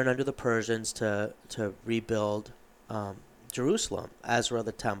they return under the Persians to rebuild Jerusalem. Ezra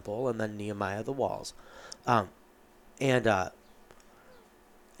the temple, and then Nehemiah the walls. And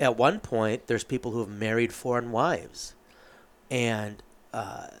at one point, there's people who have married foreign wives, and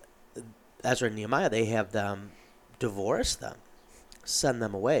Ezra and Nehemiah, they have them divorce them, send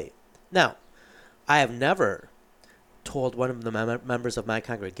them away. Now, I have never told one of the members of my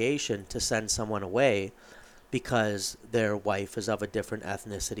congregation to send someone away because their wife is of a different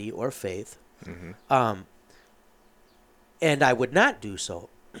ethnicity or faith. Mm-hmm. And I would not do so,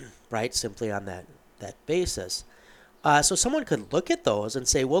 right, simply on that basis. So someone could look at those and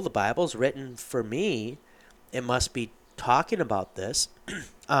say, well, the Bible's written for me. It must be talking about this.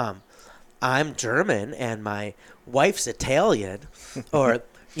 I'm German and my wife's Italian, or,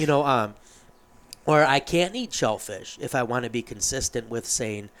 or I can't eat shellfish if I want to be consistent with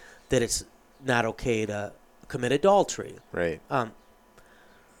saying that it's not okay to commit adultery. Right.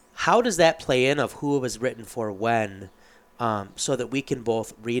 How does that play in of who it was written for when, so that we can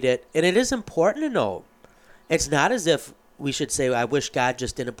both read it? And it is important to know. It's not as if we should say, I wish God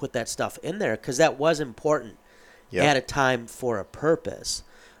just didn't put that stuff in there, because that was important at a time for a purpose.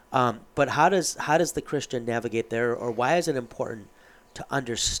 But how does the Christian navigate there, or why is it important to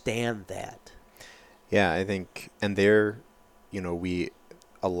understand that? Yeah, I think, and there, we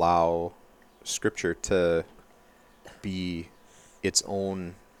allow Scripture to be its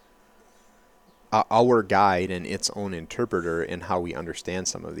own, our guide and its own interpreter in how we understand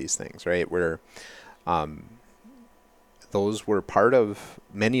some of these things, right? Where those were part of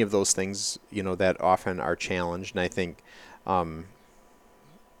many of those things, that often are challenged. And I think,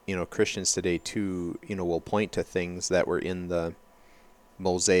 Christians today too, will point to things that were in the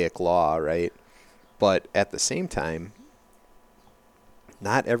Mosaic law, right? But at the same time,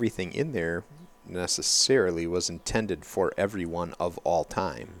 not everything in there necessarily was intended for everyone of all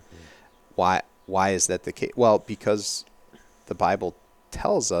time. Mm-hmm. Why is that the case? Well, because the Bible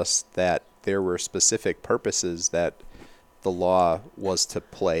tells us that there were specific purposes that the law was to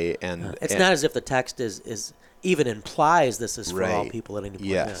play, and it's not as if the text is even implies this is for all people at any point.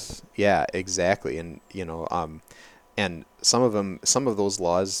 Yes. Yeah, exactly. And and some of those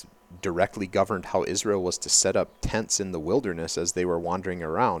laws directly governed how Israel was to set up tents in the wilderness as they were wandering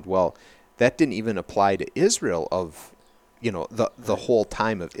around. Well, that didn't even apply to Israel of the whole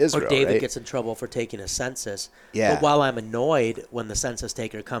time of Israel. Or David right? gets in trouble for taking a census. Yeah. But while I'm annoyed when the census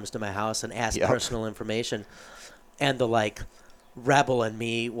taker comes to my house and asks Yep. personal information, and the like rebel in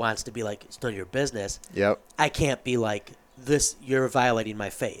me wants to be like, it's none of your business. Yep. I can't be like this. You're violating my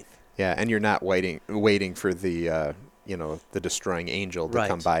faith. Yeah, and you're not waiting for the the destroying angel to Right.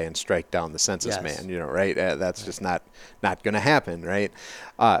 come by and strike down the census Yes. man. Right? That's just not going to happen, right?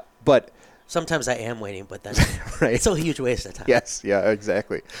 But Sometimes I am waiting, but that's right. it's a huge waste of time. Yes, yeah,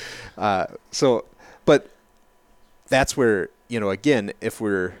 exactly. But that's where, again, if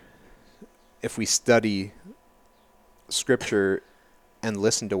we study Scripture and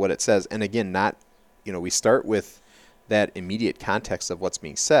listen to what it says, and again, we start with that immediate context of what's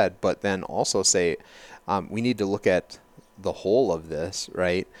being said, but then also say we need to look at the whole of this,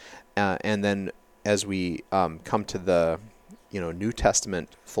 right? And then as we come to the New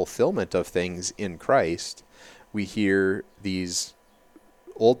Testament fulfillment of things in Christ, we hear these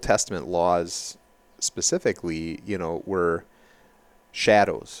Old Testament laws specifically, were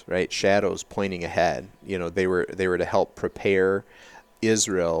shadows, right? Shadows pointing ahead. They were to help prepare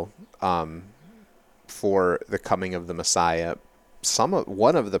Israel for the coming of the Messiah.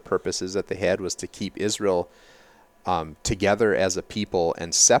 One of the purposes that they had was to keep Israel together as a people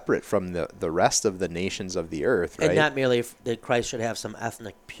and separate from the rest of the nations of the earth, right? And not merely that Christ should have some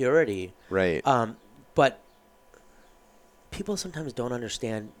ethnic purity, Right. But people sometimes don't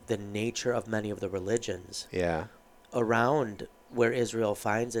understand the nature of many of the religions Yeah. around where Israel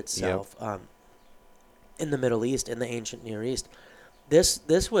finds itself, in the Middle East, in the ancient Near East.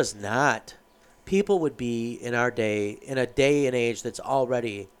 This was not. People would be in our day, in a day and age that's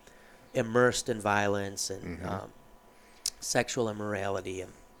already immersed in violence and sexual immorality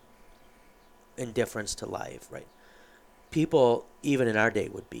and indifference to life, right? People, even in our day,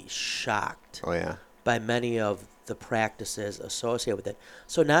 would be shocked Oh yeah. by many of the practices associated with it.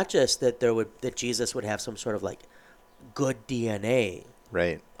 So not just that that Jesus would have some sort of like good DNA,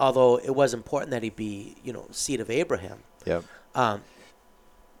 Right. although it was important that he be, seed of Abraham. Yep.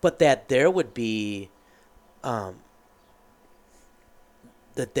 But that there would be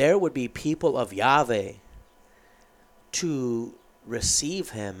people of Yahweh to receive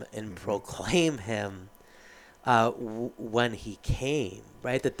him and proclaim him when he came,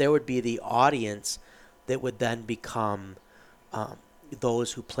 right? That there would be the audience that would then become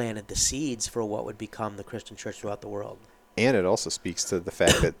those who planted the seeds for what would become the Christian church throughout the world. And it also speaks to the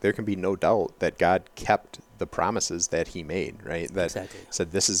fact that there can be no doubt that God kept the promises that he made, right? That Exactly.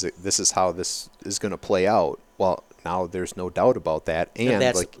 said this is how this is going to play out. Well, now there's no doubt about that. And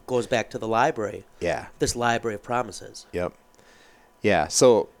that goes back to the library, yeah. this library of promises. Yep. Yeah.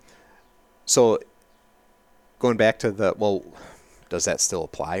 So going back to does that still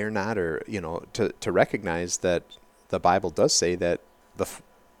apply or not? Or, to recognize that the Bible does say that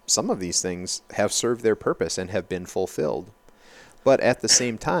some of these things have served their purpose and have been fulfilled. But at the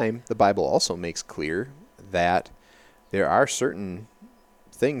same time, the Bible also makes clear that there are certain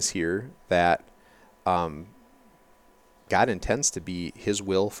things here that God intends to be his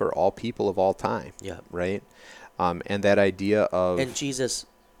will for all people of all time. Yeah. Right? And that idea of... And Jesus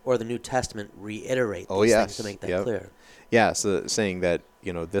or the New Testament reiterate Oh, these yes. things to make that Yep. clear. Yeah, so saying that,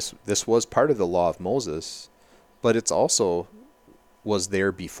 this was part of the law of Moses, but it's also was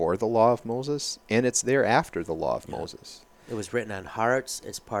there before the law of Moses, and it's there after the law of Moses. It was written on hearts.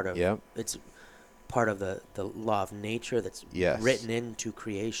 It's part of Yep. it's part of the law of nature that's Yes. written into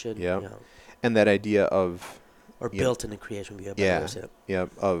creation. Yep. And that idea of... Or built into creation would be a better Yeah, way to say it. yeah,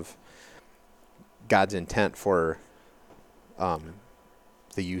 of God's intent for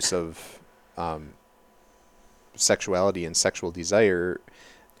the use of sexuality and sexual desire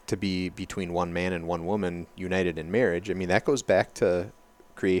to be between one man and one woman united in marriage. I mean, that goes back to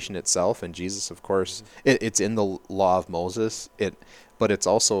creation itself, and Jesus, of course, it's in the law of Moses, but it's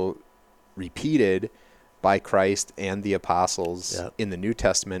also repeated by Christ and the apostles in the New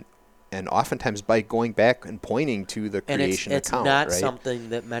Testament, and oftentimes by going back and pointing to the creation it's account, not right? something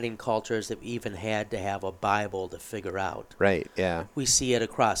that many cultures have even had to have a Bible to figure out. Right, yeah. We see it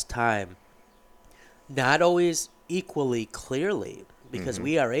across time, not always equally clearly, because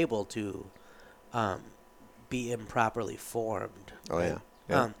we are able to be improperly formed. Oh, right?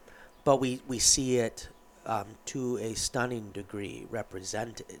 yeah. But we see it to a stunning degree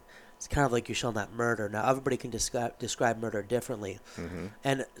represented. It's kind of like you shall not murder. Now, everybody can describe murder differently.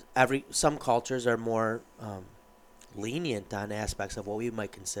 And some cultures are more lenient on aspects of what we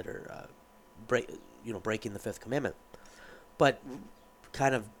might consider breaking the fifth commandment. But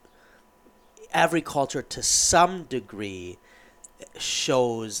kind of every culture to some degree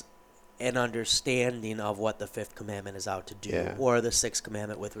shows an understanding of what the fifth commandment is out to do, or the sixth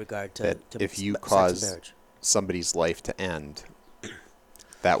commandment with regard to if you sex and cause marriage. somebody's life to end,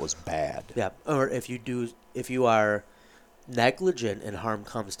 that was bad. Yeah, or if you do you are negligent and harm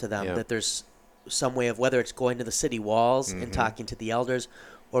comes to them, Yeah. that there's some way of, whether it's going to the city walls Mm-hmm. and talking to the elders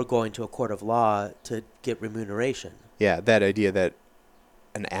or going to a court of law to get remuneration. Yeah, that idea that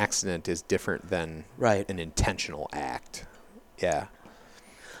an accident is different than Right. an intentional act. Yeah.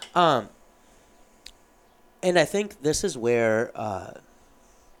 And I think this is where,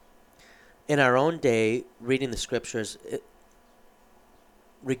 in our own day, reading the scriptures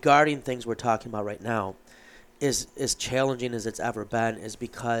regarding things we're talking about right now is as challenging as it's ever been, is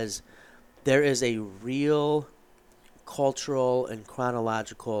because there is a real cultural and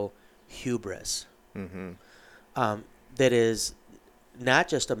chronological hubris Mm-hmm. that is not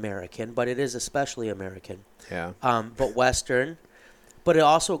just American, but it is especially American, Yeah. but Western. But it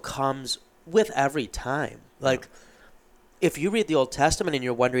also comes with every time. Like, if you read the Old Testament and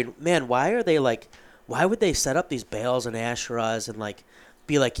you're wondering, man, why would they set up these Baals and Asherahs and like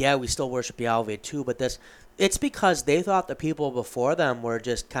be like, yeah, we still worship Yahweh too, but it's because they thought the people before them were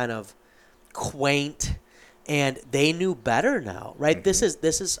just kind of quaint and they knew better now, right? Mm-hmm.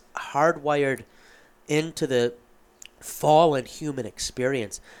 This is hardwired into the fallen human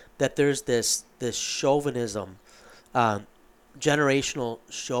experience, that there's this chauvinism, generational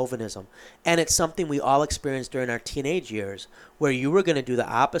chauvinism, and it's something we all experienced during our teenage years, where you were going to do the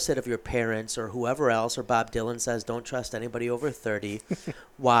opposite of your parents or whoever else, or Bob Dylan says, don't trust anybody over 30.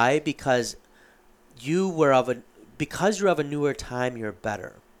 Why? Because you're of a newer time, you're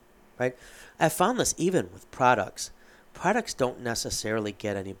better, right? I found this even with products. Products don't necessarily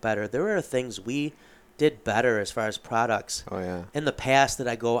get any better. There are things we did better as far as products Oh, yeah. in the past that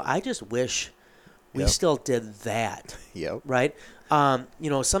I just wish we Yep. still did that, Yep. right?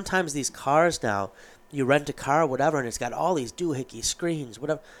 Sometimes these cars now, you rent a car or whatever, and it's got all these doohickey screens,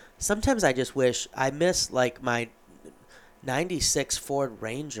 whatever. Sometimes I just wish I miss like my 96 Ford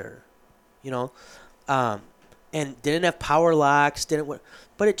Ranger, and didn't have power locks,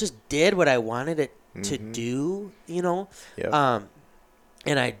 but it just did what I wanted it to Mhm. do, Yep.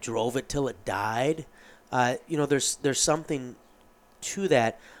 and I drove it till it died. There's something to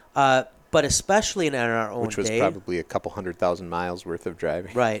that, but especially in our own Which was day, probably a couple 100,000 miles worth of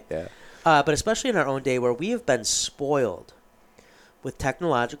driving. right? Yeah. But especially in our own day, where we have been spoiled with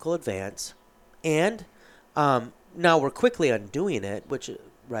technological advance, and now we're quickly undoing it, which,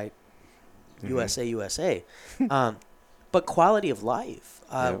 right, Mhm. USA. But quality of life.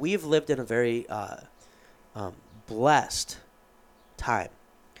 Yep. We've lived in a very blessed time,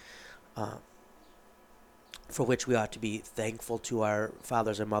 for which we ought to be thankful to our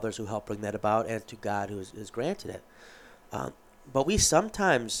fathers and mothers who helped bring that about, and to God who has granted it. But we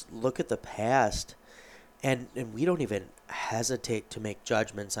sometimes look at the past, and we don't even hesitate to make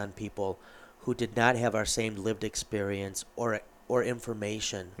judgments on people who did not have our same lived experience or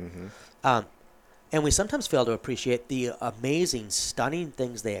information. Mhm. And we sometimes fail to appreciate the amazing, stunning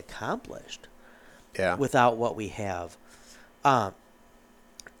things they accomplished Yeah. without what we have.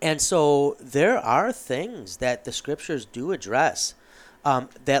 And so there are things that the scriptures do address,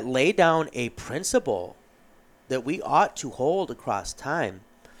 that lay down a principle that we ought to hold across time.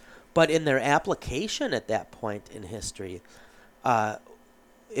 But in their application at that point in history,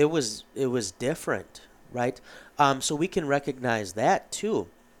 it was different, right? So we can recognize that too.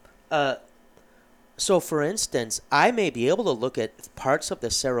 So, for instance, I may be able to look at parts of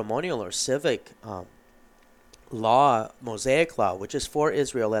the ceremonial or civic law, Mosaic law, which is for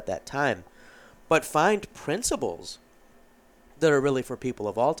Israel at that time, but find principles that are really for people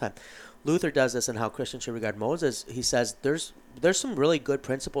of all time. Luther does this in How Christians Should Regard Moses. He says there's some really good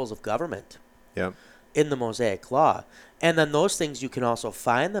principles of government Yep. in the Mosaic law, and then those things you can also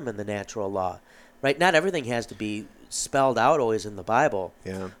find them in the natural law, right? Not everything has to be spelled out always in the Bible.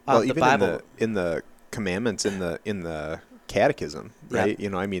 Yeah. Well, The even Bible- in the commandments in the catechism, Yeah.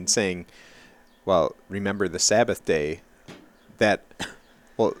 right? Saying, well, remember the Sabbath day.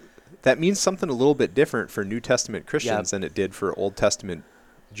 That means something a little bit different for New Testament Christians than it did for Old Testament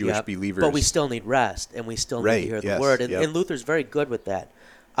Jewish Yep. believers. But we still need rest, and we still need Right, to hear the yes, word. And, yep. and Luther's very good with that.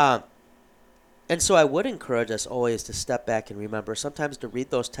 And so I would encourage us always to step back and remember, sometimes to read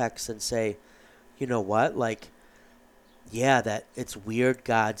those texts and say, you know what, like, yeah, that it's weird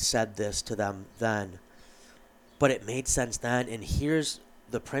God said this to them then, but it made sense then, and here's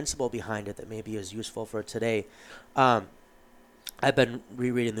the principle behind it that maybe is useful for today. I've been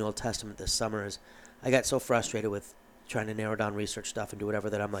rereading the Old Testament this summer. As I got so frustrated with trying to narrow down research stuff and do whatever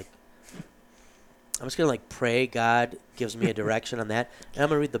that I'm like, I'm just gonna pray God gives me a direction on that, and I'm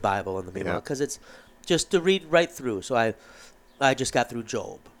gonna read the Bible in the meanwhile, because it's just to read right through. So I just got through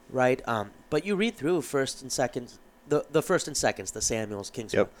Job, right? But you read through first and second, the first and seconds, the Samuels,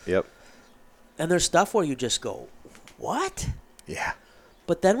 Kings. Yep. And there's stuff where you just go, what? Yeah.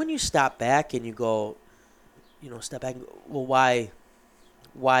 But then when you stop back and you go, step back and go, well,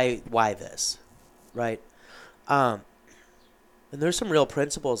 why this, right? And there's some real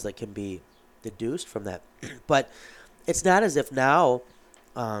principles that can be deduced from that. But it's not as if now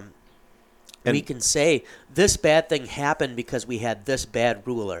we can say this bad thing happened because we had this bad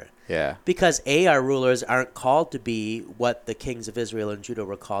ruler. Yeah. Because our rulers aren't called to be what the kings of Israel and Judah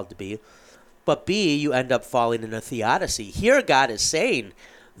were called to be. But B, you end up falling in a theodicy. Here God is saying,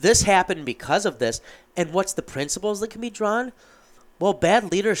 this happened because of this. And what's the principles that can be drawn? Well,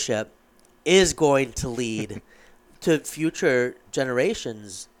 bad leadership is going to lead to future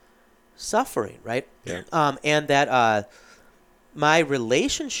generations suffering, right? Yeah. And that my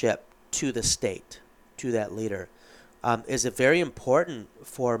relationship to the state, to that leader, is very important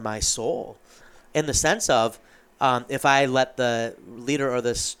for my soul, in the sense of if I let the leader or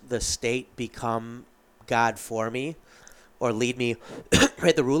the state become God for me or lead me,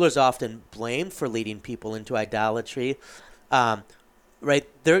 right? The ruler's often blamed for leading people into idolatry, right?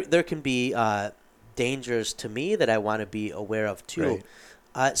 There can be dangers to me that I want to be aware of too.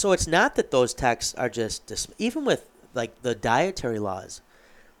 Right. So it's not that those texts are just even with like the dietary laws.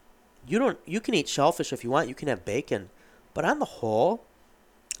 You can eat shellfish if you want. You can have bacon, but on the whole,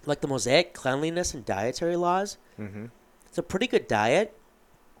 like the Mosaic cleanliness and dietary laws, it's a pretty good diet.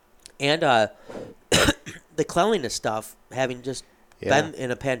 And the cleanliness stuff, having just been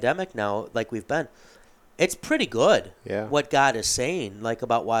in a pandemic now, like we've been, it's pretty good. Yeah. What God is saying, like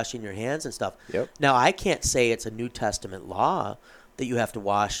about washing your hands and stuff. Yep. Now, I can't say it's a New Testament law that you have to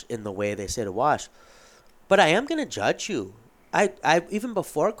wash in the way they say to wash, but I am going to judge you. I even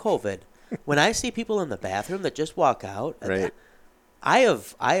before COVID, when I see people in the bathroom that just walk out, Right. I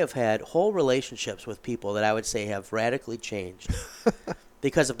have had whole relationships with people that I would say have radically changed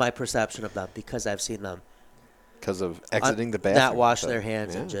because of my perception of them, because I've seen them Because of exiting the bathroom. not wash their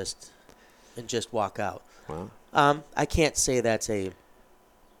hands and just walk out. Wow. I can't say that's a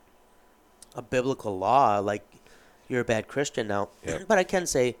biblical law, like you're a bad Christian now, but I can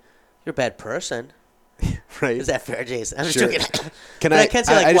say you're a bad person. Right. Is that fair, Jason? I'm Sure. just joking. Can But I can't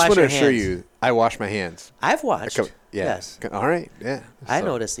say, like, I just wash want to your assure hands. you, I wash my hands. I've watched. Yes. All right. Yeah. I So-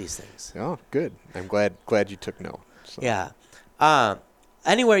 notice these things. Oh, good. I'm glad you took note. So. Yeah.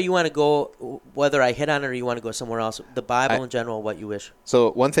 Anywhere you want to go, whether I hit on it or you want to go somewhere else, the Bible in general, what you wish.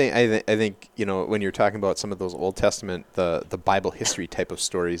 So one thing I think, when you're talking about some of those Old Testament, the Bible history type of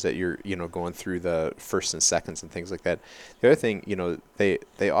stories that you're, going through the first and seconds and things like that. The other thing,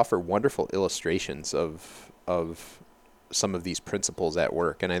 they offer wonderful illustrations of some of these principles at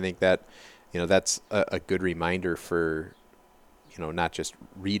work. And I think that, that's a good reminder for, not just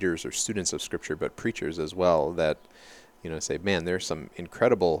readers or students of Scripture, but preachers as well, that, say, man, there's some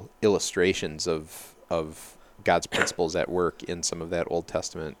incredible illustrations of God's principles at work in some of that Old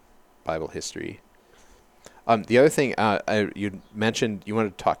Testament Bible history. The other thing, you mentioned you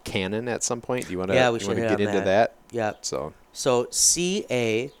wanted to talk canon at some point. Do you want to? Yeah, we should hit get on into that. that. Yeah. So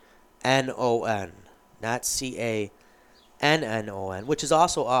CANON, not CANNON, which is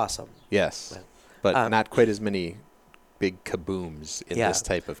also awesome. yes, but not quite as many big kabooms in this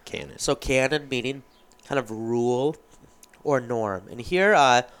type of canon. So canon meaning kind of rule or norm. And here,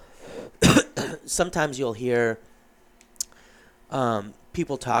 sometimes you'll hear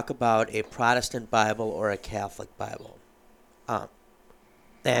people talk about a Protestant Bible or a Catholic Bible.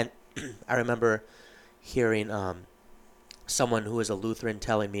 And I remember hearing someone who was a Lutheran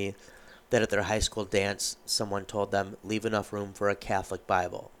telling me that at their high school dance, someone told them, leave enough room for a Catholic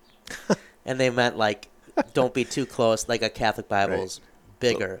Bible. And they meant, like, don't be too close, like a Catholic Bible's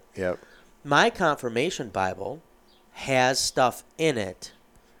bigger. So, yep. My confirmation Bible has stuff in it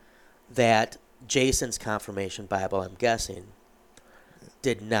that Jason's confirmation Bible, I'm guessing,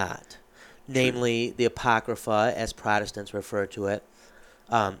 did not. Namely, the Apocrypha, as Protestants refer to it,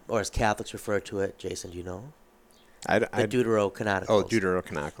 or as Catholics refer to it. Jason, do you know? The Deuterocanonicals. Oh,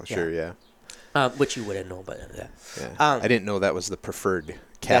 Deuterocanonical, sure, yeah. Which you wouldn't know, but yeah. Yeah. I didn't know that was the preferred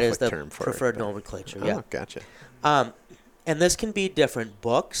Catholic that is the term for preferred it. nomenclature, Oh, yeah. gotcha. And this can be different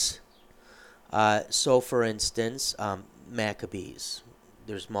books. So, for instance, Maccabees.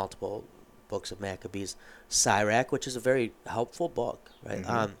 There's multiple books of Maccabees. Sirach, which is a very helpful book, right?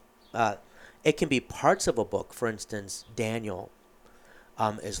 Mm-hmm. It can be parts of a book. For instance, Daniel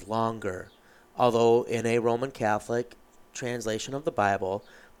is longer. Although in a Roman Catholic translation of the Bible,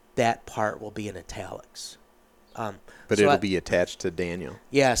 that part will be in italics. But so it'll be attached to Daniel.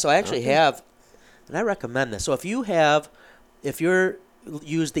 Yeah, so I actually have, and I recommend this. So if you're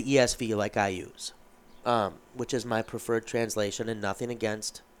use the ESV like I use, which is my preferred translation, and nothing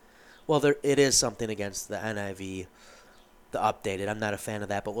against, Well, it is something against the NIV, the updated. I'm not a fan of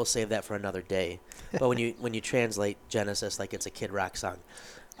that, but we'll save that for another day. But when you translate Genesis like it's a Kid Rock song,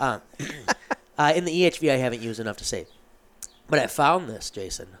 um, in the EHV I haven't used enough to say, but I found this,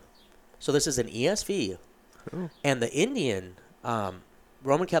 Jason. So this is an ESV, and the Indian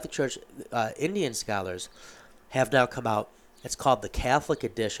Roman Catholic Church Indian scholars have now come out. It's called the Catholic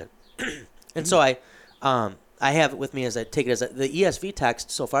Edition, and so I have it with me as I take it as the ESV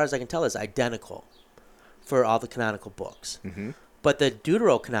text. So far as I can tell, is identical for all the canonical books, but the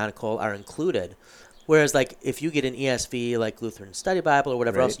Deuterocanonical are included. Whereas, like, if you get an ESV, like Lutheran Study Bible or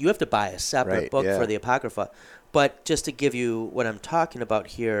whatever else, you have to buy a separate book for the Apocrypha. But just to give you what I'm talking about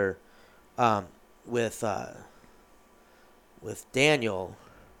here, with Daniel,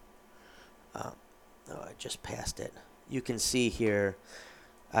 I just passed it. You can see here,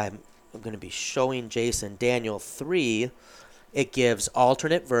 I'm going to be showing Jason Daniel 3. It gives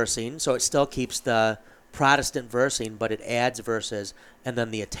alternate versing, so it still keeps the Protestant versing, but it adds verses, and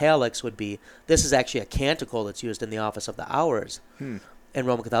then the italics would be, this is actually a canticle that's used in the Office of the Hours in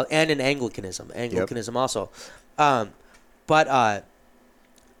Roman Catholic and in Anglicanism also.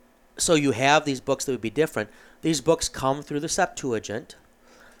 So you have these books that would be different. These books come through the Septuagint,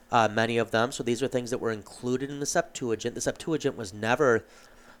 many of them, so these are things that were included in the Septuagint. The Septuagint was never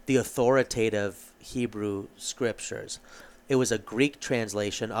the authoritative Hebrew scriptures. It was a Greek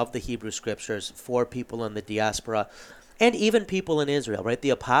translation of the Hebrew scriptures for people in the diaspora and even people in Israel, right? The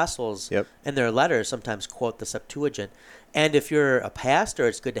apostles in their letters sometimes quote the Septuagint. And if you're a pastor,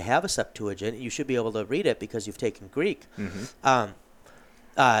 it's good to have a Septuagint. You should be able to read it because you've taken Greek. And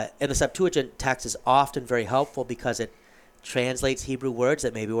the Septuagint text is often very helpful because it translates Hebrew words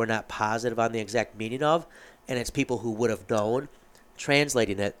that maybe we're not positive on the exact meaning of, and it's people who would have known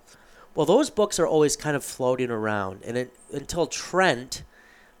translating it. Well, those books are always kind of floating around, and until Trent,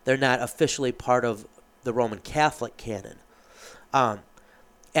 they're not officially part of the Roman Catholic canon.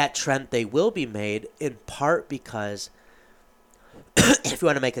 At Trent, they will be made, in part because if you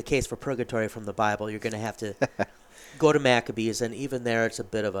want to make a case for purgatory from the Bible, you're going to have to go to Maccabees, and even there it's a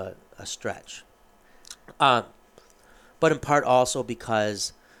bit of a stretch. But in part also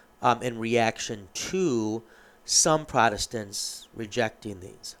because in reaction to some Protestants rejecting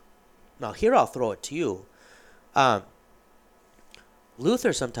these. Now, here I'll throw it to you.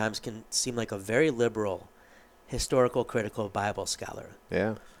 Luther sometimes can seem like a very liberal, historical, critical Bible scholar.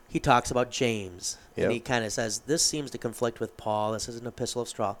 Yeah. He talks about James, and he kind of says, this seems to conflict with Paul. This is an epistle of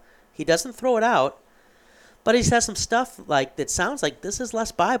straw. He doesn't throw it out, but he says some stuff like that sounds like this is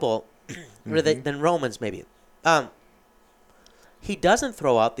less Bible than Romans, maybe. He doesn't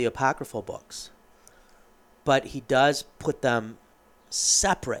throw out the apocryphal books, but he does put them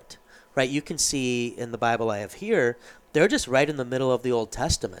separate. Right, you can see in the Bible I have here, they're just right in the middle of the Old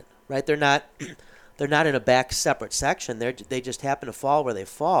Testament. Right, they're not in a back separate section. They just happen to fall where they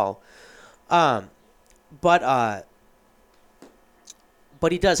fall. But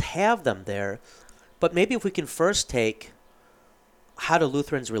he does have them there. But maybe if we can first take how do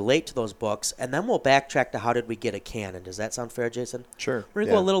Lutherans relate to those books, and then we'll backtrack to how did we get a canon. Does that sound fair, Jason? Sure. We're going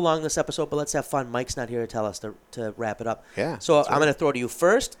to go a little long this episode, but let's have fun. Mike's not here to tell us to wrap it up. Yeah. So I'm going to throw to you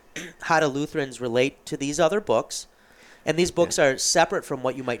first, how do Lutherans relate to these other books? And these books are separate from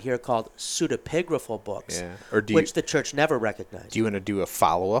what you might hear called pseudepigraphal books, which the church never recognized. Do you want to do a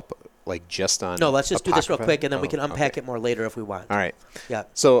follow-up, like just on No, let's just do this real quick, and then we can unpack okay. it more later if we want. All right. Yeah.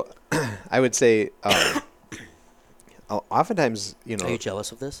 So I would say oftentimes, Are you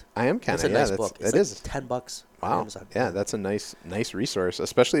jealous of this? I am kind of. It's a nice book. It's it is $10 on Wow. Amazon. Yeah, that's a nice resource,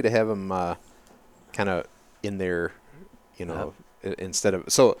 especially to have them kind of in there, instead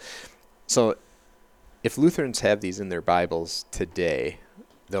of so if Lutherans have these in their Bibles today,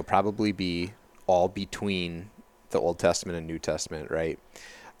 they'll probably be all between the Old Testament and New Testament, right?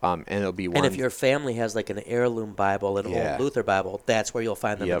 And it'll be one. And if your family has like an heirloom Bible, an old Luther Bible, that's where you'll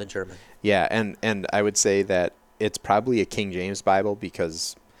find them in the German. Yeah, and I would say that it's probably a King James Bible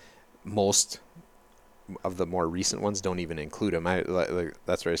because most of the more recent ones don't even include them.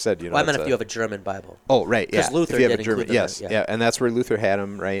 That's what I said. I meant if you have a German Bible. Oh, right, yeah. Because Luther if you have did a German, include them. yes, and that's where Luther had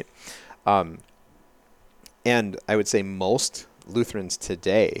them, right? And I would say most Lutherans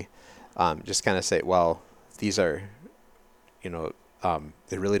today just kind of say, well, these are,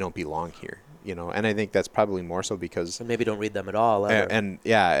 they really don't belong here, And I think that's probably more so because and maybe don't read them at all. And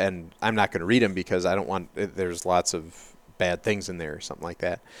I'm not going to read them because I don't want. There's lots of bad things in there or something like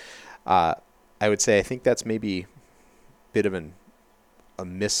that. I would say I think that's maybe a bit of a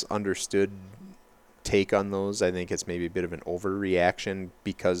misunderstood take on those. I think it's maybe a bit of an overreaction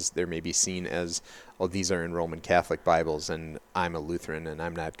because they're maybe seen as, oh, these are in Roman Catholic Bibles and I'm a Lutheran and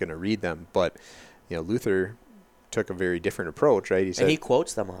I'm not going to read them. But, Luther took a very different approach, right? He said, and he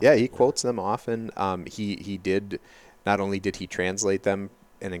quotes them often. Yeah, he quotes them often. He did, not only did he translate them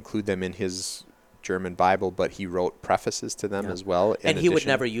and include them in his German Bible, but he wrote prefaces to them as well. And he would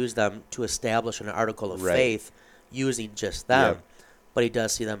never use them to establish an article of faith using just them. Yep. But he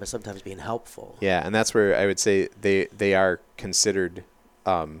does see them as sometimes being helpful. Yeah, and that's where I would say they are considered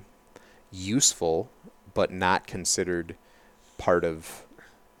useful, but not considered part of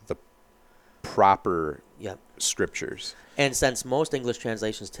the proper scriptures. And since most English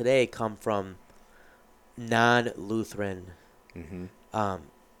translations today come from non-Lutheran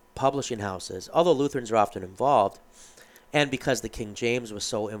publishing houses, although Lutherans are often involved, and because the King James was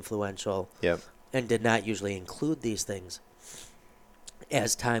so influential and did not usually include these things,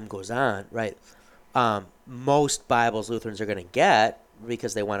 as time goes on, right, most Bibles Lutherans are going to get,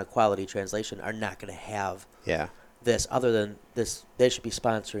 because they want a quality translation, are not going to have this. Other than this, they should be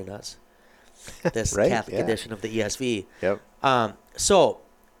sponsoring us, this right? Catholic edition of the ESV. Yep. So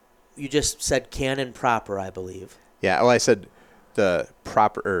you just said canon proper, I believe. Yeah, well, I said the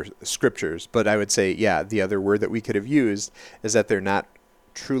proper scriptures, but I would say, the other word that we could have used is that they're not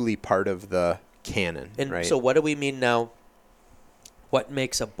truly part of the canon, and right? So what do we mean now? What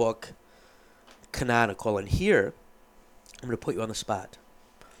makes a book canonical? And here, I'm going to put you on the spot.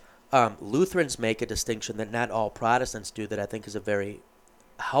 Lutherans make a distinction that not all Protestants do that I think is a very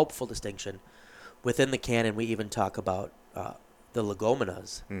helpful distinction. Within the canon, we even talk about the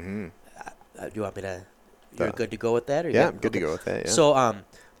legomenas. Mm-hmm. Do you want me to... You're good to go with that? Or I'm good to go with that, yeah. So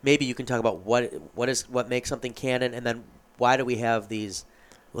maybe you can talk about what makes something canon, and then why do we have these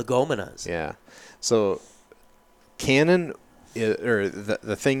legomenas? Yeah. So canon... or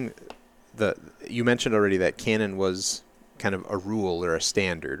the thing that you mentioned already, that canon was kind of a rule or a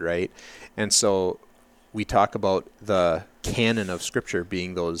standard, right? And so we talk about the canon of Scripture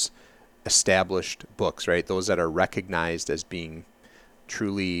being those established books, right? Those that are recognized as being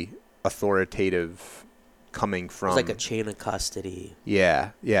truly authoritative, coming from... It's like a chain of custody.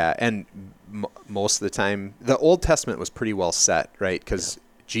 Yeah. And most of the time, the Old Testament was pretty well set, right? Because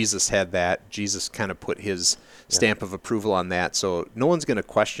Jesus had that. Jesus kind of put his stamp of approval on that. So no one's going to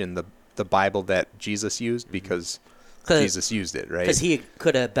question the Bible that Jesus used because Jesus used it, right? Because he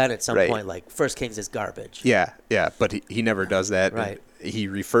could have been at some point like, 1 Kings is garbage. Yeah, but he never does that. Right. He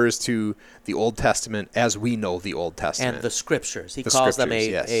refers to the Old Testament as we know the Old Testament. And the Scriptures. He calls them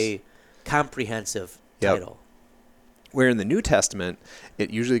a comprehensive title. Where in the New Testament,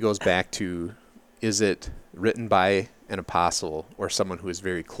 it usually goes back to, is it written by an apostle or someone who is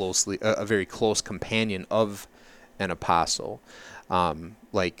very closely a very close companion of an apostle,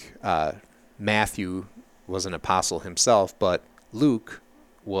 like Matthew was an apostle himself, but Luke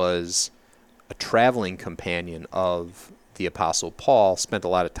was a traveling companion of the apostle Paul, spent a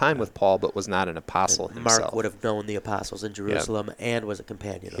lot of time with Paul, but was not an apostle himself. Mark would have known the apostles in Jerusalem and was a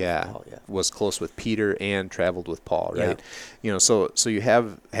companion of Paul. Was close with Peter and traveled with Paul, right? So you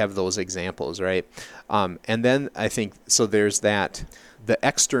have those examples, right? And then I think, so there's that, the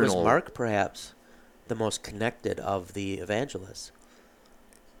external... Was Mark perhaps the most connected of the evangelists?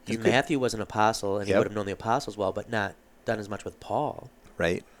 Because Matthew was an apostle, and he would have known the apostles well, but not done as much with Paul.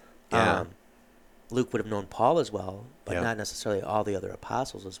 Right. Yeah. Luke would have known Paul as well, but not necessarily all the other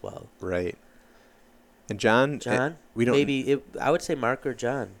apostles as well. Right. And John? We don't. Maybe I would say Mark or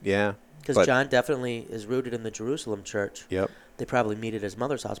John. Yeah. Because John definitely is rooted in the Jerusalem church. Yep. They probably meet at his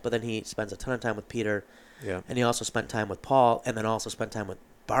mother's house, but then he spends a ton of time with Peter. Yeah. And he also spent time with Paul, and then also spent time with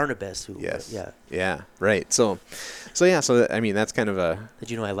Barnabas. Who? Yes. Yeah. Right. So I mean, that's kind of a...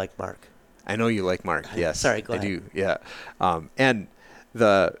 Did you know I like Mark? I know you like Mark. Yes. Sorry. Go ahead. I do. Yeah.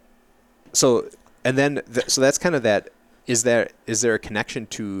 So that's kind of that. Is there a connection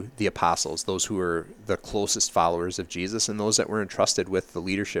to the apostles, those who were the closest followers of Jesus and those that were entrusted with the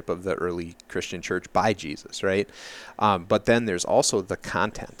leadership of the early Christian church by Jesus, right? But then there's also the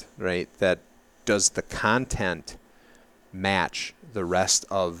content, right? That does the content match the rest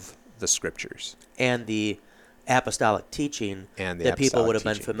of the scriptures and the apostolic teaching that people would have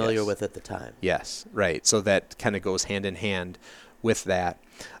been familiar with at the time? Yes, right. So that kind of goes hand in hand with that.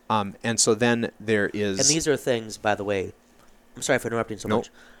 And so then there is... And these are things, by the way, I'm sorry for interrupting so much,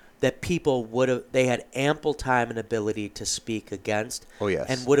 that people they had ample time and ability to speak against. Oh, yes.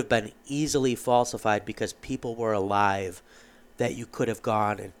 And would have been easily falsified because people were alive that you could have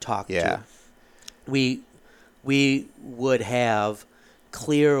gone and talked to. We would have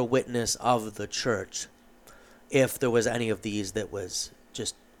clear witness of the church if there was any of these that was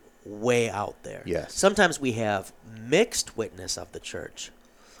just way out there. Yes. Sometimes we have mixed witness of the church,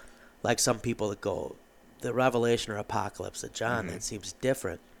 like some people that go, the Revelation or Apocalypse of John, that seems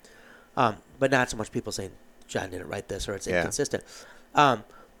different. But not so much people saying John didn't write this or it's inconsistent.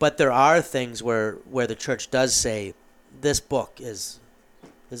 But there are things where the church does say this book is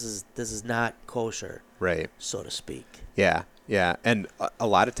not kosher, Right. so to speak. Yeah, yeah. And a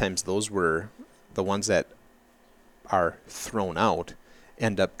lot of times those were the ones that are thrown out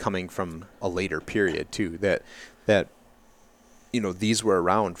end up coming from a later period too. That these were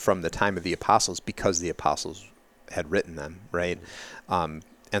around from the time of the apostles because the apostles had written them, right?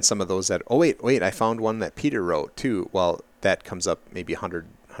 And some of those that, wait, I found one that Peter wrote too. Well, that comes up maybe 100,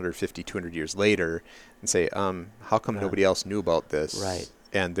 150, 200 years later and say, how come nobody else knew about this? Right.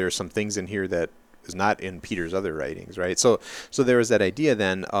 And there's some things in here that is not in Peter's other writings, right? So there was that idea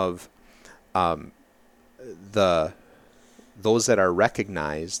then of those that are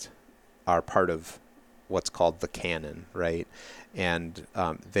recognized are part of what's called the canon, right? And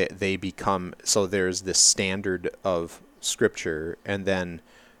they become, so there's this standard of Scripture, and then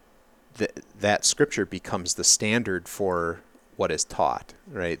that Scripture becomes the standard for what is taught,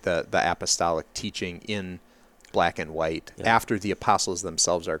 right? The apostolic teaching in black and white after the apostles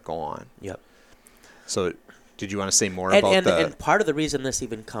themselves are gone. Yep. So did you want to say more about and part of the reason this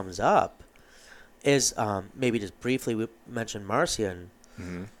even comes up is maybe just briefly we mentioned Marcion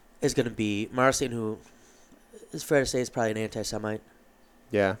is going to be Marcion, who is fair to say is probably an anti-Semite.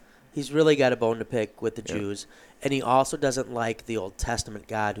 Yeah. He's really got a bone to pick with the Jews, and he also doesn't like the Old Testament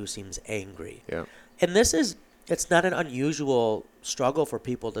God who seems angry. Yeah. And it's not an unusual struggle for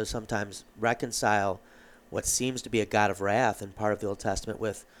people to sometimes reconcile what seems to be a God of wrath and part of the Old Testament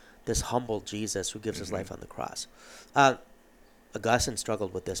with this humble Jesus who gives his life on the cross. Augustine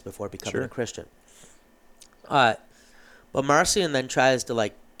struggled with this before becoming a Christian. But Marcion then tries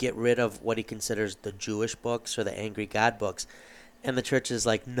to get rid of what he considers the Jewish books or the angry God books, and the church is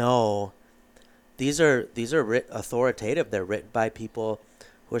like, no, these are authoritative. They're written by people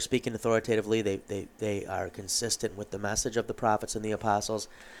who are speaking authoritatively. They are consistent with the message of the prophets and the apostles,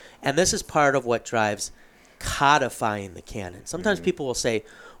 and this is part of what drives codifying the canon. Sometimes people will say,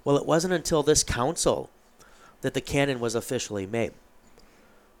 well, it wasn't until this council that the canon was officially made.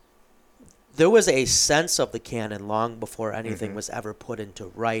 There was a sense of the canon long before anything was ever put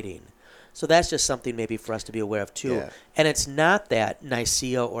into writing. So that's just something maybe for us to be aware of too. Yeah. And it's not that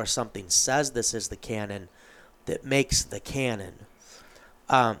Nicaea or something says this is the canon that makes the canon.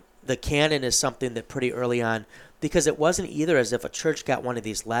 The canon is something that pretty early on, because it wasn't either as if a church got one of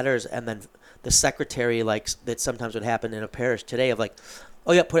these letters and then the secretary, that sometimes would happen in a parish today, of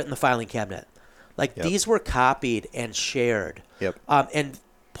oh yeah, put it in the filing cabinet. These were copied and shared. Yep. And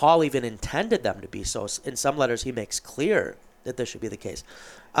Paul even intended them to be so. In some letters, he makes clear that this should be the case.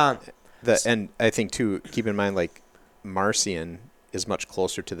 And I think too, keep in mind, Marcion is much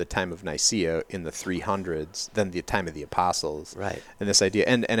closer to the time of Nicaea in the 300s than the time of the apostles. Right. And this idea,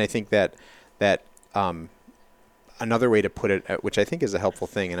 and I think that another way to put it, which I think is a helpful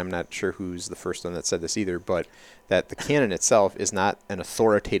thing, and I'm not sure who's the first one that said this either, but that the canon itself is not an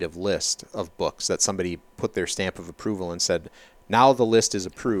authoritative list of books that somebody put their stamp of approval and said, now the list is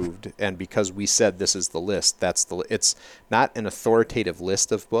approved, and because we said this is the list, it's not an authoritative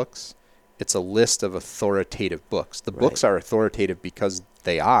list of books. It's a list of authoritative books. The books are authoritative because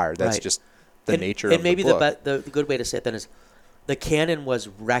they are. That's just the nature of the book. And maybe the good way to say it then is the canon was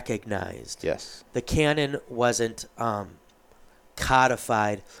recognized. Yes. The canon wasn't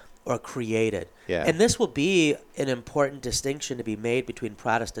codified or created. Yeah. And this will be an important distinction to be made between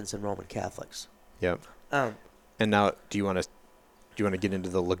Protestants and Roman Catholics. Yep. And now, do you want to get into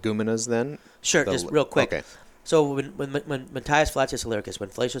the leguminas then? Sure, just real quick. Okay. So when Matthias Flacius Illyricus, when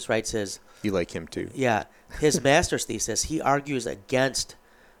Flacius writes his... You like him too. Yeah. His master's thesis, he argues that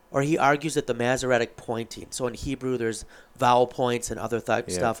the Masoretic pointing, so in Hebrew there's vowel points and other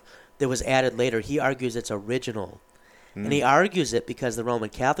stuff that was added later. He argues it's original. And he argues it because the Roman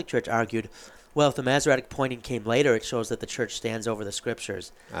Catholic Church argued, well, if the Masoretic pointing came later, it shows that the church stands over the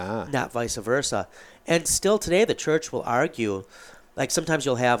scriptures, not vice versa. And still today the church will argue, sometimes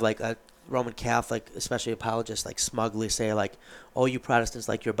you'll have a Roman Catholic, especially apologists, smugly say, oh, you Protestants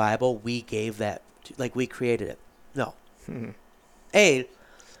like your Bible, we gave that, we created it. No.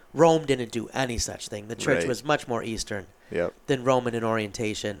 Rome didn't do any such thing. The church was much more Eastern than Roman in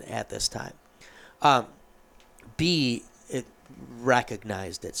orientation at this time. B, it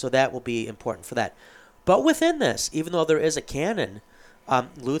recognized it, so that will be important for that. But within this, even though there is a canon,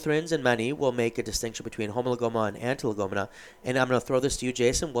 Lutherans and many will make a distinction between homolegoma and antilegomena. And I'm going to throw this to you,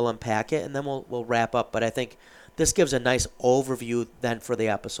 Jason. We'll unpack it, and then we'll wrap up. But I think this gives a nice overview then for the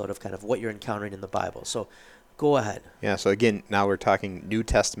episode of kind of what you're encountering in the Bible. So go ahead. Yeah, so again, now we're talking New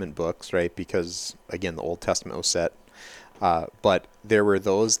Testament books, right? Because, again, the Old Testament was set. But there were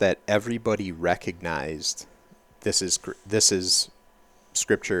those that everybody recognized this is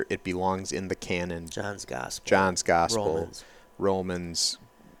Scripture. It belongs in the canon. John's Gospel. Romans,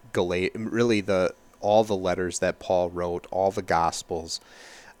 really all the letters that Paul wrote, all the Gospels.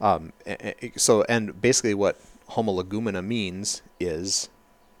 And basically what homologumena means is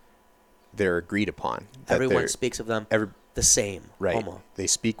they're agreed upon. Everyone speaks of them the same. Right. Homo. They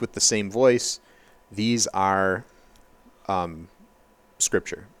speak with the same voice. These are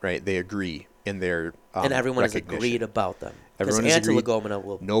Scripture, right? They agree in their and everyone is agreed about them. Everyone is agreed. Antilegomena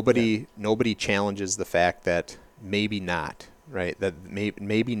will. Nobody challenges the fact that maybe not, right? That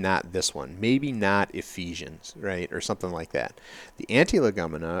maybe not this one, maybe not Ephesians, right, or something like that. The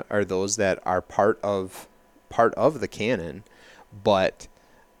antilegomena are those that are part of the canon, but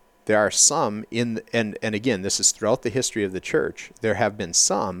there are some and again, this is throughout the history of the church. There have been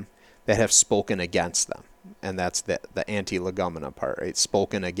some that have spoken against them, and that's the antilegomena part, right?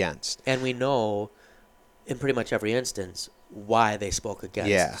 Spoken against. And we know, in pretty much every instance, why they spoke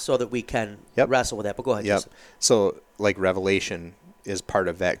against, so that we can wrestle with that. But go ahead. Yep. So, like Revelation is part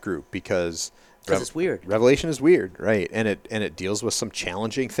of that group because it's weird. Revelation is weird, right? And it deals with some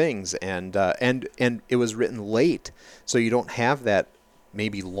challenging things, and it was written late, so you don't have that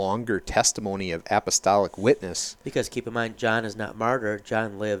maybe longer testimony of apostolic witness. Because keep in mind, John is not martyred.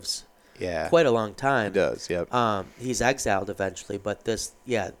 John lives Yeah. quite a long time. He does, yep. He's exiled eventually, but this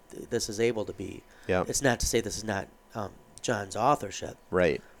is able to be. Yep. It's not to say this is not John's authorship.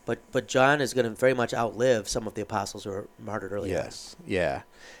 Right. But John is going to very much outlive some of the apostles who were martyred earlier. Yes. Yeah.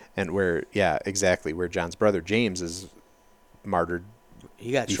 And where John's brother James is martyred.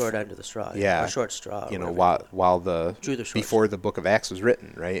 He got short end of the straw. Yeah. Or short straw. You know, while before the book of Acts was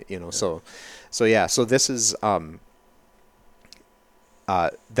written, right? You know, so this is that.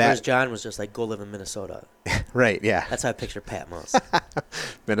 Whereas John was just like, go live in Minnesota. Right, yeah. That's how I picture Patmos.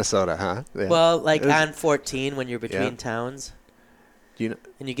 Minnesota, huh? Yeah. Well, like on 14 when you're between towns. And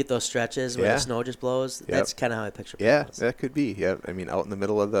you get those stretches where the snow just blows. Yep. That's kind of how I picture Patmos. Yeah, that could be. Yeah, I mean, out in the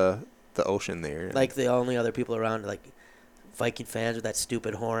middle of the ocean there. Like the only other people around, like Viking fans with that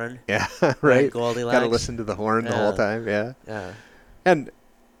stupid horn. Yeah, right. Goldilocks. Got to listen to the horn the whole time. Yeah. Yeah. And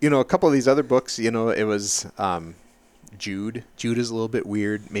a couple of these other books, it was Jude. Jude is a little bit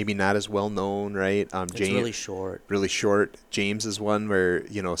weird, maybe not as well known, right? It's James, really short. Really short. James is one where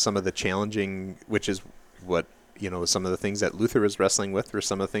some of the challenging, which is what some of the things that Luther was wrestling with, were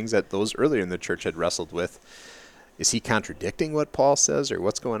some of the things that those earlier in the church had wrestled with. Is he contradicting what Paul says, or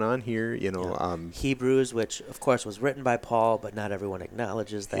what's going on here? Hebrews, which of course was written by Paul, but not everyone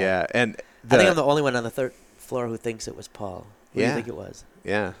acknowledges that. Yeah, and I think I'm the only one on the third floor who thinks it was Paul. Who do you think it was?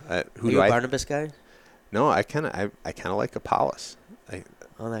 Yeah, Are you a Barnabas guy? No, I kind of like Apollos.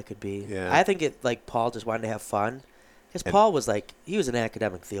 That could be. Yeah. I think Paul just wanted to have fun, because Paul was he was an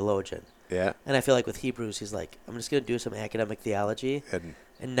academic theologian. Yeah. And I feel like with Hebrews, he's like, I'm just going to do some academic theology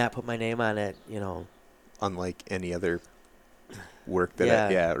and not put my name on it, Unlike any other work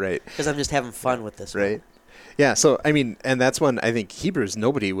that right. Because I'm just having fun with this right. one. Yeah, so, I mean, and that's when I think Hebrews,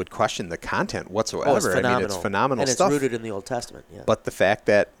 nobody would question the content whatsoever. It's phenomenal. I mean, it's phenomenal and stuff. And it's rooted in the Old Testament, yeah. But the fact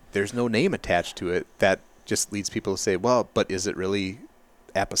that there's no name attached to it, that just leads people to say, well, but is it really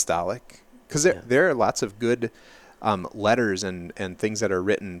apostolic? Because there are lots of good letters and things that are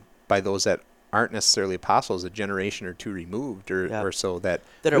written by those that aren't necessarily apostles, a generation or two removed or so, that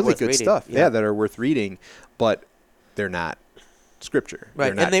are really worth good reading. stuff. Yeah, that are worth reading, but they're not Scripture.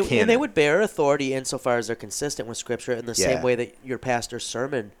 Right, They're not and they would bear authority insofar as they're consistent with Scripture, in the same way that your pastor's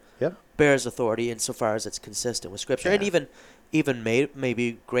sermon bears authority insofar as it's consistent with Scripture, and even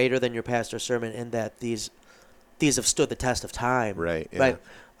maybe greater than your pastor's sermon, in that these have stood the test of time. Right. Yeah.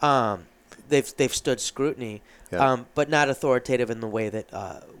 Right. They've stood scrutiny. But not authoritative in the way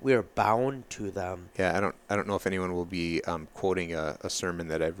that we are bound to them. Yeah, I don't know if anyone will be quoting a sermon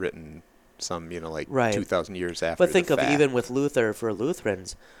that I've written 2,000 years after. But think the of fact. even with Luther, for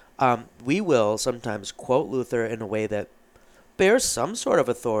Lutherans, we will sometimes quote Luther in a way that bears some sort of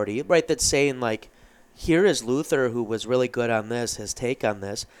authority, right? That's saying here is Luther, who was really good on this, his take on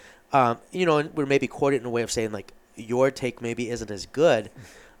this, and we're maybe quoting in a way of saying your take maybe isn't as good.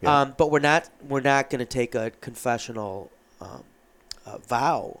 Yeah. But we're not going to take a confessional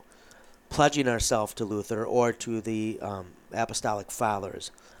vow, pledging ourselves to Luther or to the apostolic fathers.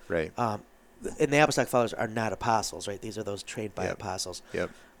 Right. And the apostolic fathers are not apostles, right? These are those trained by apostles.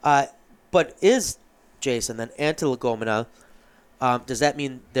 Yep. But is Jason then antilegomena? Does that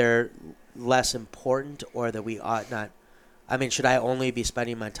mean they're less important or that we ought not? I mean, should I only be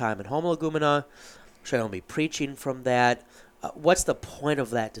spending my time in Home Legumina? Should I only be preaching from that? What's the point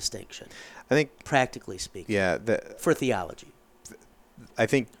of that distinction? I think, practically speaking, yeah, for theology. I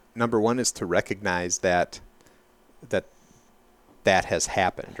think number one is to recognize that has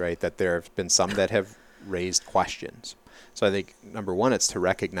happened, right? That there have been some that have raised questions. So I think number one, it's to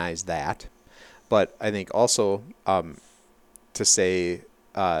recognize that. But I think also to say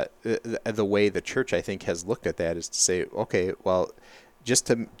the way the church, I think, has looked at that is to say, okay, well, just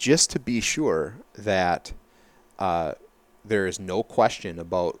to be sure that there is no question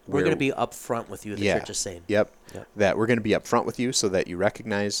about we're going to be upfront with you, the church is saying. Yep. That we're going to be upfront with you so that you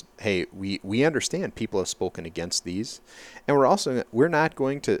recognize, hey, we understand people have spoken against these. And we're not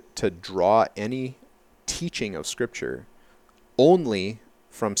going to draw any teaching of Scripture only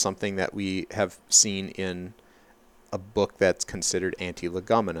from something that we have seen in a book that's considered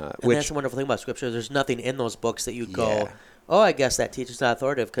anti-legumina. And that's the wonderful thing about Scripture. There's nothing in those books that you go, oh, I guess that teacher's not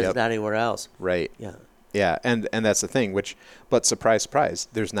authoritative because it's not anywhere else. Right. Yeah. Yeah, and that's the thing. But surprise, surprise,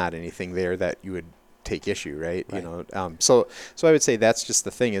 there's not anything there that you would take issue, right? You know, so I would say that's just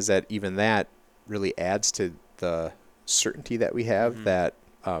the thing, is that even that really adds to the certainty that we have that,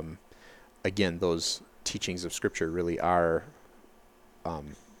 again, those teachings of Scripture really are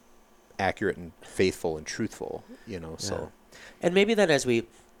accurate and faithful and truthful. You know, so. And maybe then as we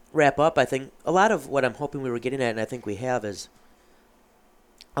wrap up, I think a lot of what I'm hoping we were getting at, and I think we have, is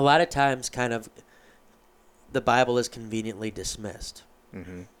a lot of times kind of the Bible is conveniently dismissed.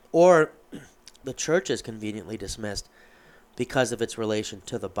 Or the church is conveniently dismissed because of its relation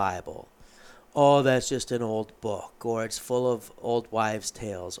to the Bible. Oh, that's just an old book, or it's full of old wives'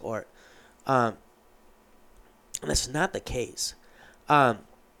 tales, or that's not the case.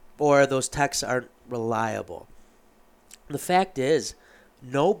 Or those texts aren't reliable. The fact is,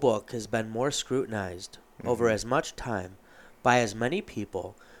 no book has been more scrutinized over as much time by as many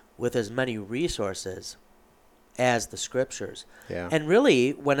people with as many resources as the Scriptures. Yeah. And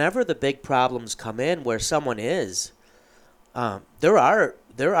really, whenever the big problems come in where someone is, there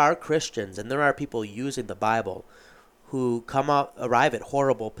are Christians and there are people using the Bible who arrive at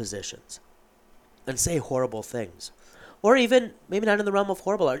horrible positions and say horrible things. Or even, maybe not in the realm of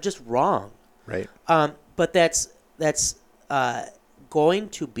horrible, are just wrong. Right. But that's going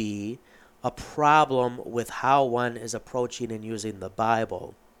to be a problem with how one is approaching and using the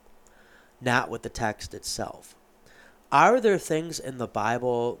Bible, not with the text itself. Are there things in the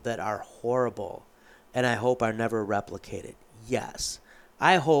Bible that are horrible and I hope are never replicated? Yes.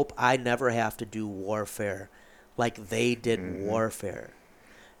 I hope I never have to do warfare like they did warfare.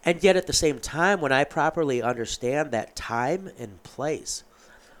 And yet at the same time, when I properly understand that time and place,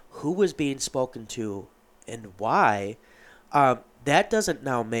 who was being spoken to and why, that doesn't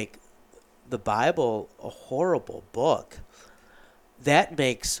now make the Bible a horrible book. That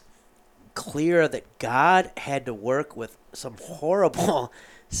makes clear that God had to work with some horrible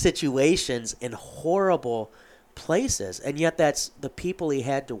situations in horrible places, and yet that's the people he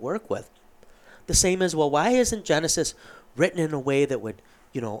had to work with. The same as, well, why isn't Genesis written in a way that would,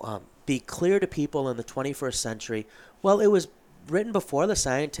 be clear to people in the 21st century? Well, it was written before the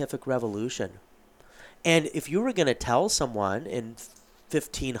scientific revolution. And if you were going to tell someone in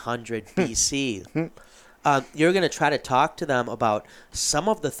 1500 BC, you're going to try to talk to them about some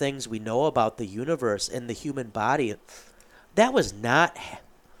of the things we know about the universe and the human body. That was not...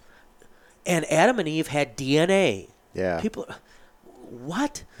 And Adam and Eve had DNA. Yeah. People...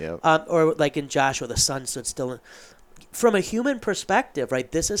 What? Yep. Or like in Joshua, the sun stood still. From a human perspective,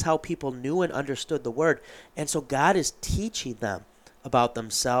 right, this is how people knew and understood the word. And so God is teaching them about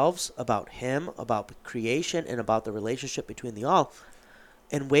themselves, about him, about creation, and about the relationship between the all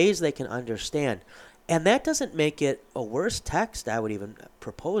in ways they can understand. And that doesn't make it a worse text, I would even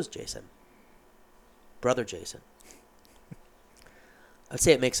propose, Jason. Brother Jason. I'd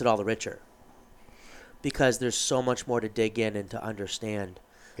say it makes it all the richer. Because there's so much more to dig in and to understand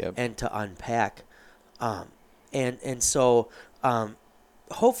and to unpack. And so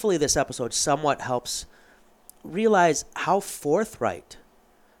hopefully this episode somewhat helps realize how forthright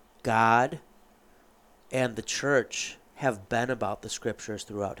God and the church have been about the Scriptures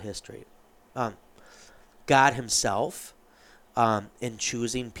throughout history. God himself, in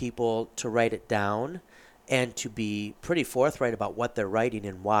choosing people to write it down and to be pretty forthright about what they're writing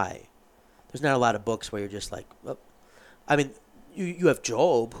and why. There's not a lot of books where you're just like, oh. I mean, you have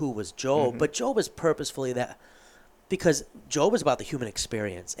Job, who was Job, but Job is purposefully that, because Job is about the human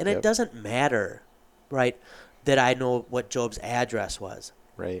experience. And it doesn't matter, right, that I know what Job's address was.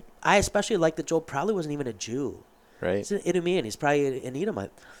 Right. I especially like that Job probably wasn't even a Jew. Right. He's an Idumean. He's probably an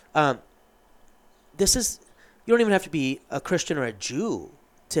Edomite. this is, you don't even have to be a Christian or a Jew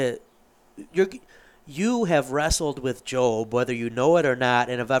to, you have wrestled with Job, whether you know it or not,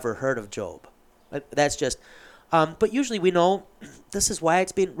 and have ever heard of Job. That's just, but usually we know this is why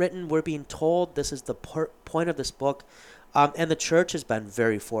it's being written. We're being told this is the point of this book, and the church has been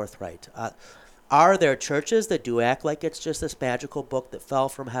very forthright. Are there churches that do act like it's just this magical book that fell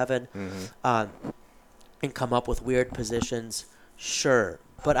from heaven, and come up with weird positions? Sure.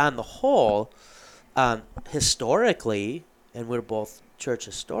 But on the whole, historically, and we're both church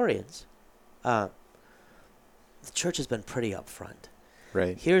historians, the church has been pretty upfront.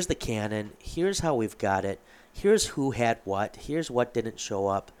 Right. Here's the canon. Here's how we've got it. Here's who had what. Here's what didn't show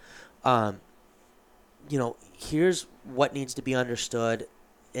up. Here's what needs to be understood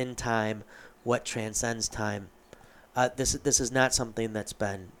in time, what transcends time. This is not something that's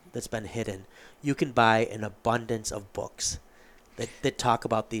been hidden. You can buy an abundance of books that talk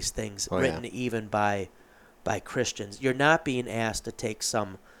about these things, written even by Christians. You're not being asked to take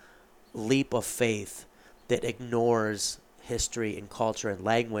some leap of faith that ignores history and culture and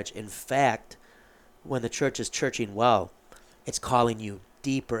language. In fact, when the church is churching well, it's calling you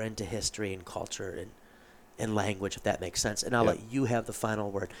deeper into history and culture and language, if that makes sense. And I'll let you have the final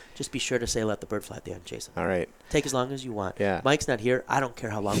word. Just be sure to say "let the bird fly" at the end, Jason. All right. Take as long as you want. Yeah. Mike's not here. I don't care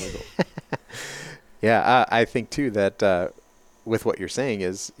how long we go. Yeah, I think too that with what you're saying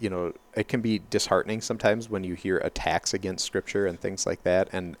is, it can be disheartening sometimes when you hear attacks against Scripture and things like that.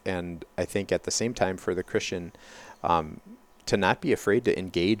 And I think at the same time for the Christian, to not be afraid to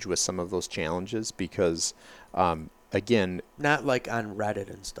engage with some of those challenges because, again, not like on Reddit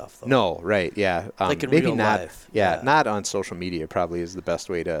and stuff, though. No, right, yeah. Like in maybe real not, life. Yeah, not on social media probably is the best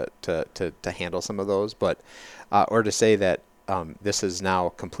way to handle some of those. But, or to say that this has now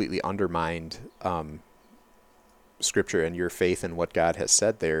completely undermined Scripture and your faith in what God has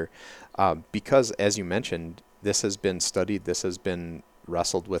said there. Because, as you mentioned, this has been studied, this has been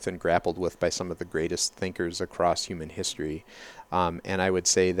wrestled with and grappled with by some of the greatest thinkers across human history. And I would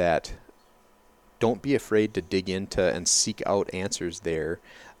say that don't be afraid to dig into and seek out answers there,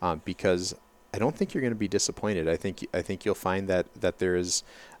 because I don't think you're going to be disappointed. I think you'll find that there is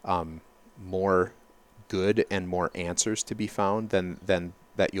more good and more answers to be found than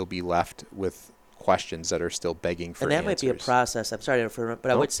that you'll be left with questions that are still begging for answers. And that might be a process. I'm sorry to interrupt,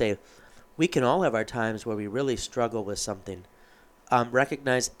 but I would say we can all have our times where we really struggle with something.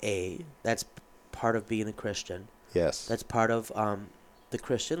 Recognize that's part of being a Christian. Yes. That's part of the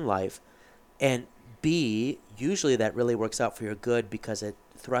Christian life. And B, usually that really works out for your good because it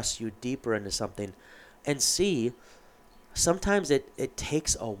thrusts you deeper into something. And C, sometimes it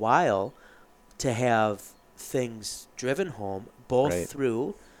takes a while to have things driven home, both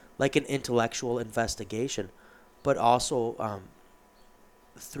through like an intellectual investigation, but also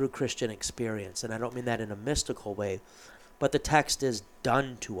through Christian experience. And I don't mean that in a mystical way, but the text is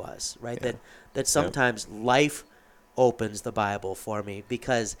done to us, right? Yeah. That sometimes life opens the Bible for me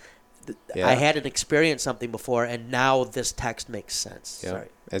because I hadn't experienced something before, and now this text makes sense. Yeah. Sorry.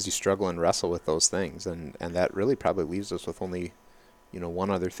 As you struggle and wrestle with those things, and that really probably leaves us with only, one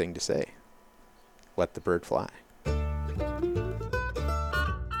other thing to say. Let the bird fly.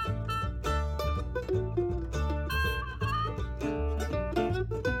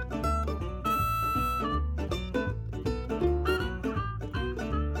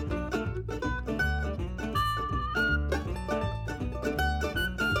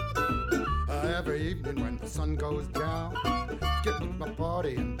 Every evening when the sun goes down, get with my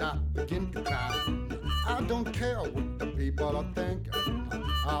party and I begin to clown. I don't care what the people are thinking.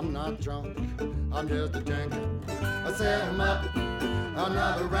 I'm not drunk, I'm just a drinking. I set 'em up,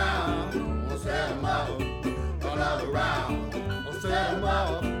 another round. I set 'em up, another round. I set 'em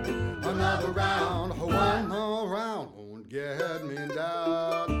up, another round. One more round won't get me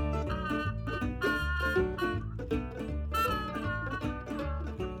down.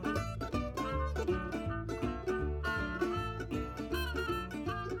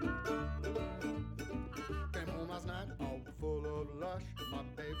 My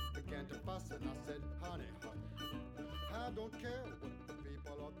babe began to fuss and I said, honey, hush. I don't care what